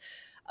mound.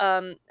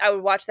 I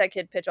would watch that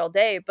kid pitch all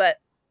day, but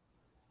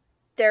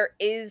there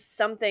is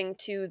something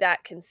to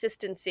that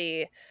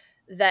consistency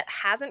that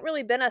hasn't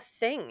really been a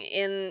thing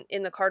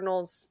in the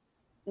Cardinals'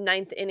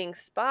 9th inning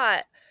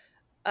spot,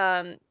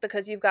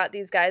 because you've got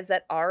these guys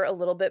that are a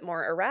little bit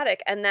more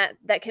erratic, and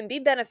that can be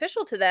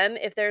beneficial to them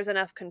if there's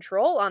enough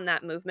control on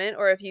that movement,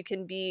 or if you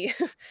can be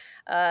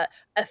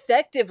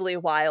effectively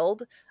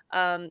wild.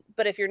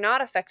 But if you're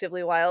not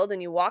effectively wild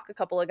and you walk a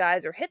couple of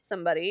guys or hit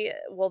somebody,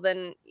 well,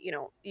 then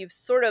you've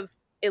sort of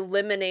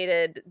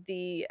eliminated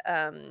the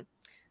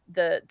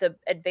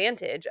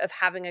advantage of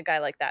having a guy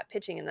like that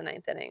pitching in the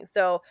 9th inning.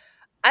 So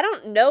I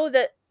don't know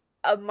that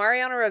a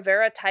Mariano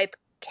Rivera type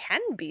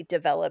can be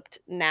developed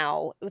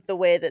now with the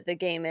way that the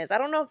game is. I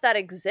don't know if that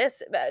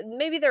exists.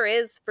 Maybe there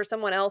is for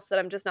someone else that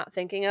I'm just not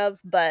thinking of,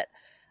 but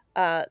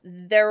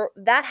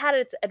that had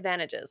its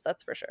advantages,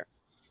 that's for sure.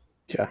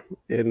 Yeah,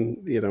 and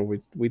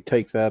we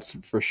take that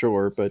for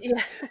sure, but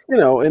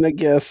and I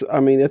guess, I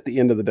mean, at the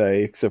end of the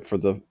day, except for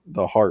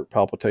the heart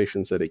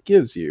palpitations that it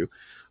gives you,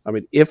 I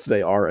mean, if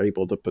they are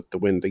able to put the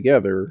win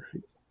together,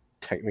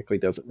 technically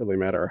doesn't really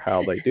matter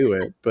how they do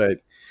it, but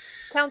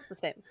counts the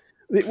same.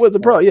 But the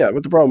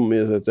problem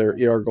is that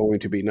there are going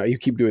to be, now you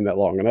keep doing that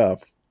long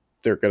enough,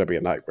 there's going to be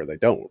a night where they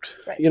don't.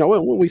 Right.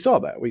 When we saw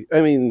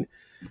that,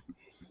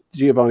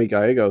 Giovanni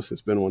Gallegos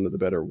has been one of the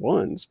better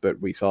ones, but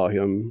we saw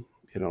him,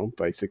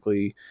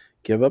 basically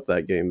give up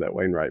that game that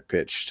Wainwright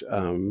pitched,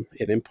 and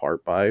in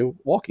part by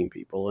walking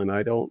people. And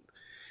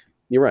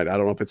you're right. I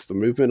don't know if it's the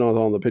movement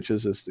on the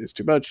pitches is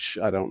too much.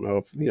 I don't know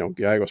if,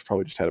 Gallegos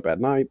probably just had a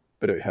bad night,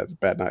 but it has a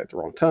bad night at the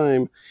wrong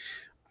time.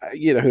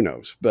 Who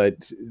knows? But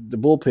the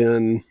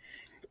bullpen,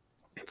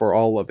 for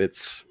all of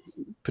its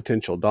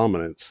potential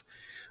dominance,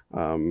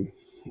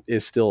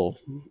 is still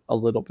a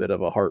little bit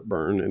of a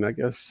heartburn. And I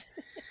guess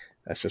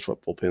that's just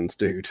what bullpens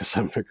do to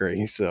some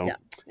degree. So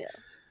yeah.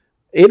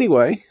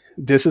 Anyway,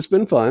 this has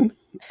been fun.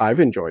 I've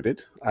enjoyed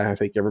it. I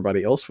think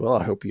everybody else will.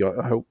 I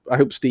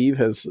hope Steve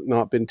has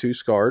not been too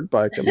scarred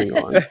by coming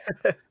on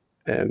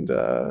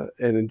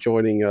and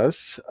joining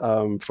us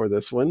for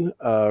this one.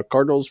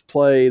 Cardinals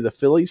play the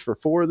Phillies for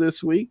 4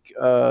 this week.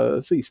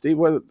 Let's see, Steve,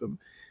 what the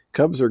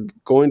Cubs are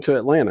going to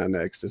Atlanta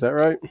next. Is that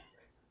right?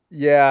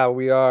 Yeah,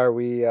 we are.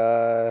 We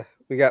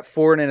got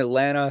 4 in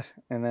Atlanta,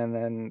 and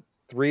then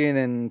 3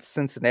 in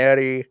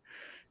Cincinnati,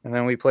 and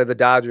then we play the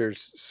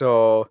Dodgers.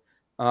 So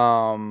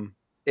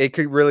it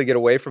could really get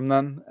away from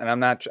them. And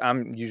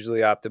I'm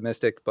usually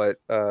optimistic, but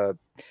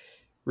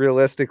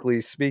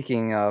realistically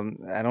speaking,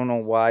 I don't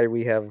know why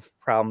we have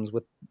problems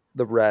with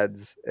the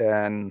Reds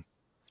and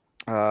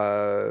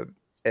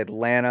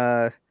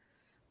Atlanta.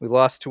 We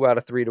lost 2 out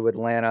of 3 to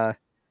Atlanta.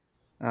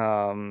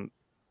 And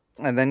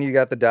then you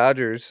got the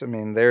Dodgers. I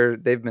mean,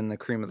 they've been the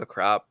cream of the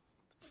crop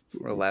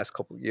for the last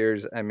couple of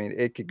years. I mean,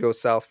 it could go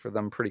south for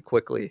them pretty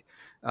quickly.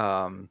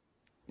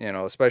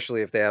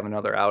 Especially if they have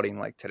another outing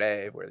like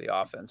today where the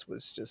offense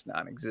was just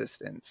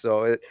non-existent.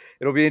 So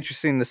it'll be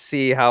interesting to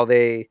see how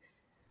they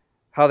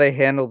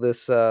handle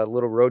this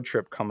little road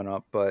trip coming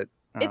up. But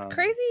it's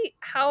crazy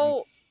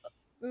how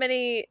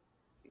many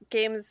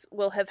games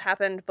will have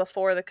happened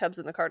before the Cubs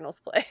and the Cardinals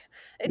play.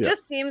 It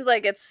just seems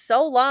like it's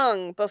so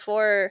long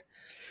before,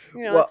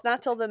 it's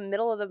not till the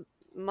middle of the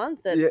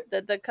month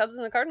that the Cubs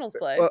and the Cardinals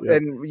play. Well,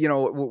 and we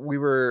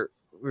were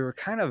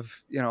kind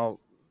of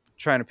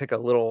trying to pick a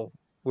little.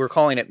 We were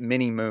calling it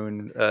mini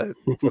moon for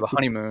the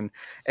honeymoon,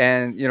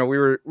 and we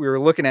were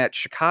looking at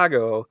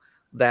Chicago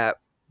that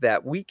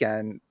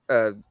weekend.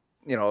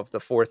 Of the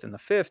 4th and the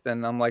 5th,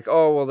 and I'm like,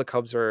 oh well, the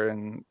Cubs are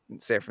in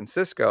San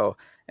Francisco,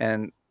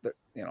 and the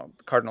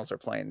Cardinals are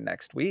playing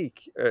next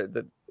week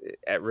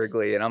at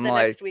Wrigley, and I'm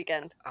like, next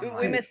weekend.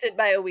 We missed it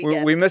by a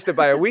weekend. We missed it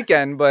by a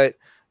weekend, but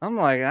I'm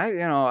like, I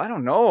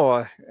don't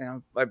know.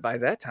 By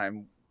that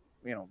time,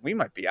 we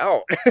might be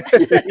out.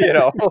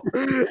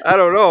 I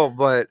don't know,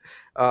 but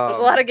there's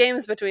a lot of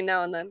games between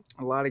now and then.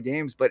 A lot of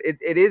games, but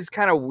it is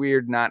kind of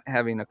weird not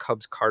having a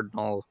Cubs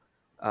Cardinal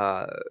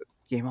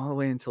game all the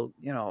way until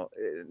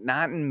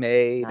not in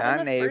May, not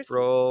in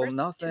April, first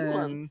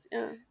nothing.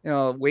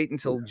 Yeah. Wait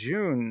until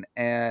June,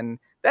 and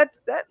that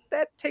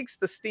takes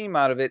the steam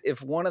out of it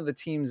if one of the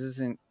teams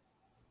isn't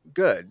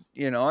good.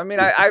 I mean,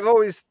 I've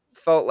always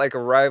felt like a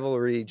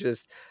rivalry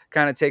just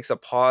kind of takes a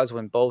pause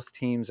when both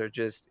teams are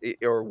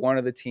or one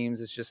of the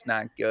teams is just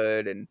not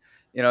good, and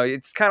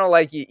it's kind of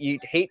like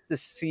you'd hate to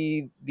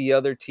see the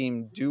other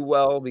team do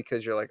well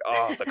because you're like,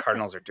 oh, the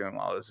Cardinals are doing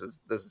well. This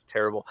is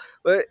terrible.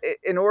 But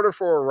in order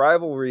for a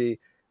rivalry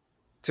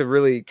to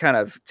really kind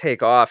of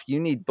take off, you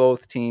need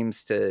both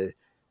teams to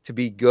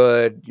be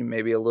good.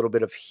 Maybe a little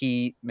bit of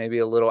heat, maybe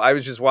a little. I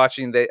was just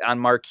watching on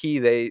Marquee.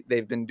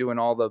 They've been doing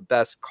all the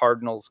best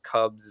Cardinals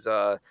Cubs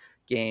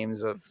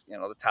games of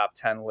the top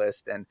 10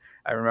 list, and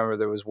I remember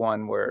there was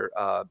one where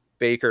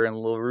Baker and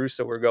La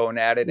Russa were going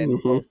at it in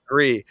both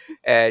 3,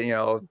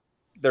 and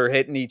they're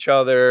hitting each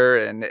other,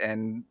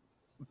 and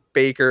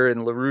Baker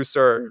and La Russa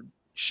are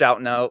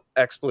shouting out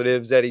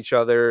expletives at each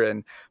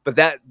other, but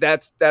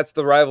that's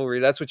the rivalry.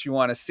 That's what you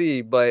want to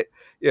see, but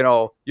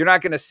you're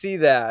not going to see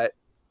that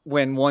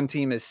when one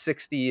team is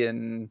 60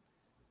 and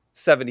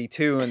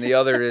 72 and the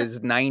other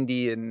is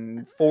 90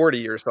 and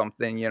 40 or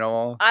something.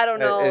 I don't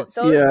know.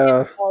 Those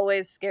games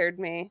always scared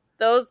me.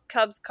 Those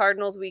Cubs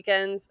Cardinals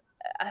weekends,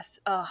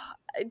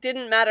 it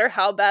didn't matter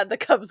how bad the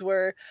Cubs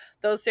were.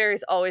 Those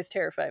series always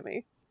terrify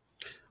me.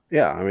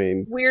 Yeah, I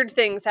mean, weird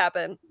things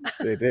happen.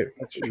 They do.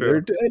 That's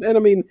true. And I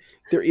mean,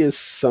 there is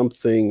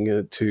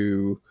something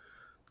to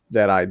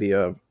that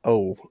idea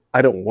of,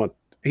 I don't want,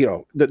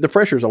 the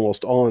pressure's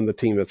almost on the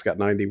team that's got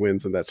 90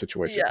 wins in that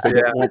situation. Yeah.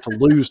 They don't want to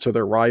lose to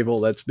their rival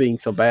that's being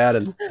so bad.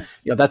 And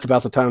that's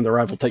about the time the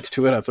rival takes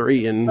 2 out of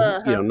 3 and,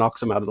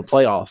 knocks them out of the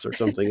playoffs or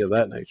something of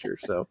that nature.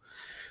 So,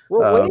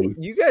 well, wait,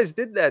 you guys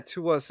did that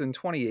to us in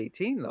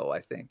 2018, though,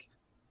 I think.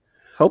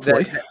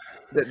 Hopefully.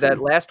 That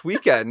last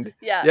weekend.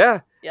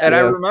 Yeah. And I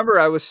remember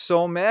I was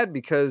so mad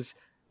because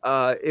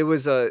it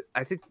was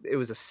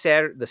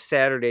the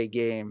Saturday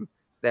game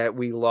that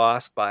we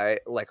lost by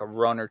like a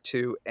run or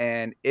 2,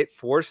 and it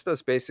forced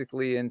us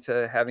basically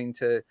into having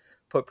to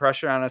put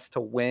pressure on us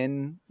to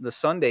win the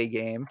Sunday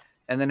game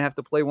and then have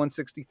to play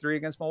 163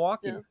 against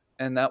Milwaukee. Yeah.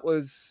 And that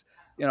was,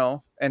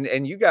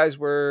 and you guys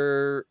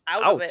were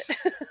out of it.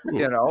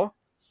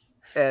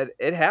 And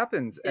it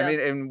happens. Yeah. I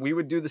mean, and we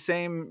would do the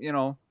same,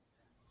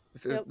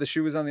 if the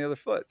shoe was on the other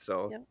foot.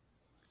 So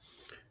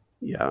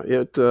yeah,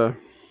 it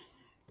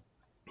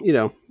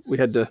we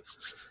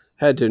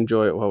had to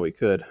enjoy it while we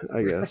could,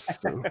 I guess.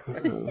 So,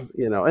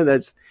 and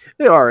that's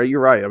you're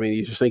right. I mean,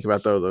 you just think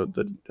about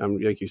the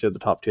like you said, the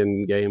top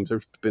 10 games.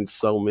 There's been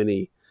so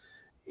many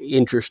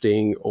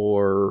interesting,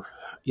 or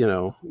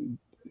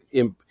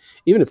even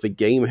if the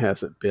game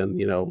hasn't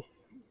been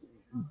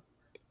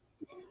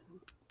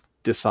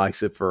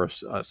decisive for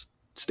us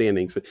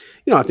standings. But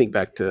I think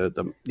back to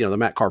the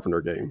Matt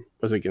Carpenter game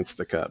was against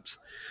the Cubs.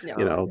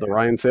 The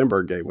Ryan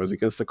Sandberg game was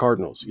against the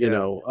Cardinals.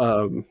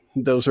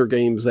 Those are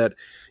games that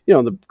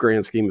in the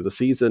grand scheme of the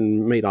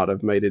season may not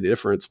have made a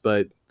difference,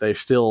 but they're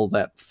still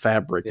that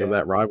fabric of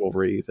that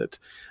rivalry that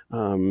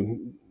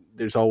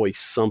there's always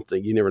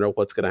something. You never know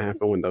what's going to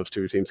happen when those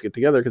two teams get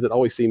together, because it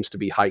always seems to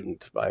be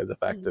heightened by the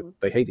fact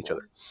that they hate each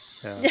other.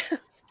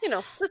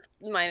 Just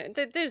minor.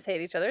 They just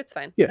hate each other. It's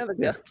fine. Yeah,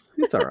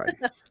 it's all right.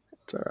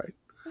 It's all right.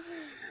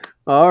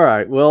 All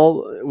right.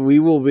 Well, we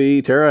will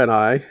be, Tara and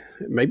I,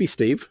 maybe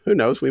Steve. Who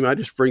knows? We might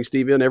just bring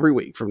Steve in every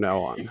week from now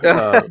on.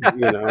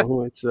 It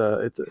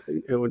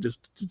would just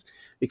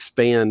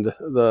expand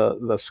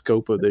the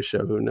scope of this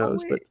show. Who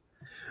knows? But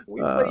we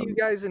play you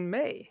guys in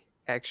May.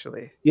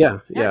 Actually, yeah.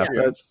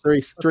 That's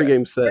three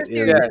games that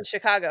in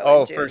Chicago.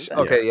 Oh, in June, first.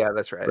 Okay, yeah,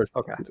 that's right.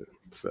 Okay,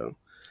 so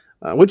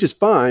which is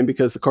fine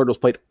because the Cardinals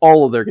played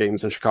all of their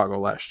games in Chicago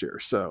last year.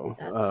 So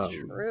that's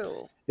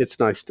true. It's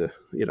nice to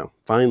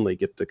finally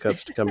get the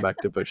Cubs to come back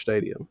to Busch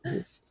Stadium.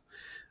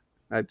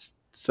 I'd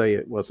say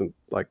it wasn't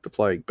like the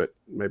plague, but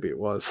maybe it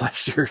was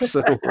last year.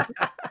 So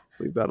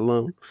leave that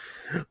alone.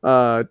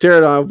 Tara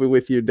and I will be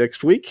with you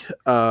next week.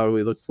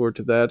 We look forward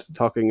to that,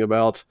 talking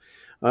about.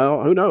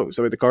 Who knows?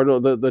 I mean, the Cardinal,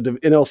 the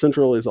NL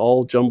Central is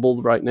all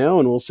jumbled right now,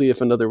 and we'll see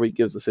if another week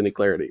gives us any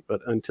clarity.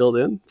 But until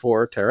then,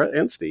 for Tara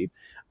and Steve,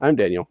 I'm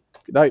Daniel.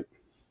 Good night.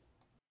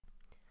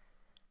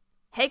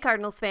 Hey,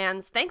 Cardinals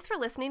fans. Thanks for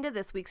listening to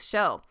this week's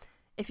show.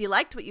 If you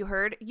liked what you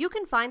heard, you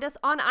can find us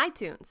on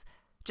iTunes.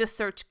 Just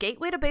search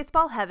Gateway to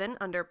Baseball Heaven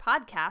under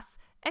podcasts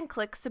and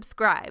click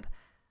subscribe.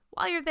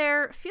 While you're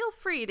there, feel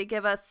free to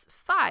give us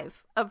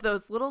 5 of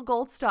those little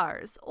gold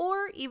stars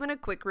or even a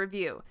quick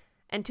review.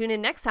 And tune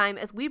in next time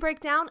as we break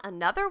down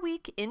another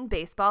week in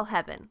baseball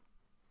heaven.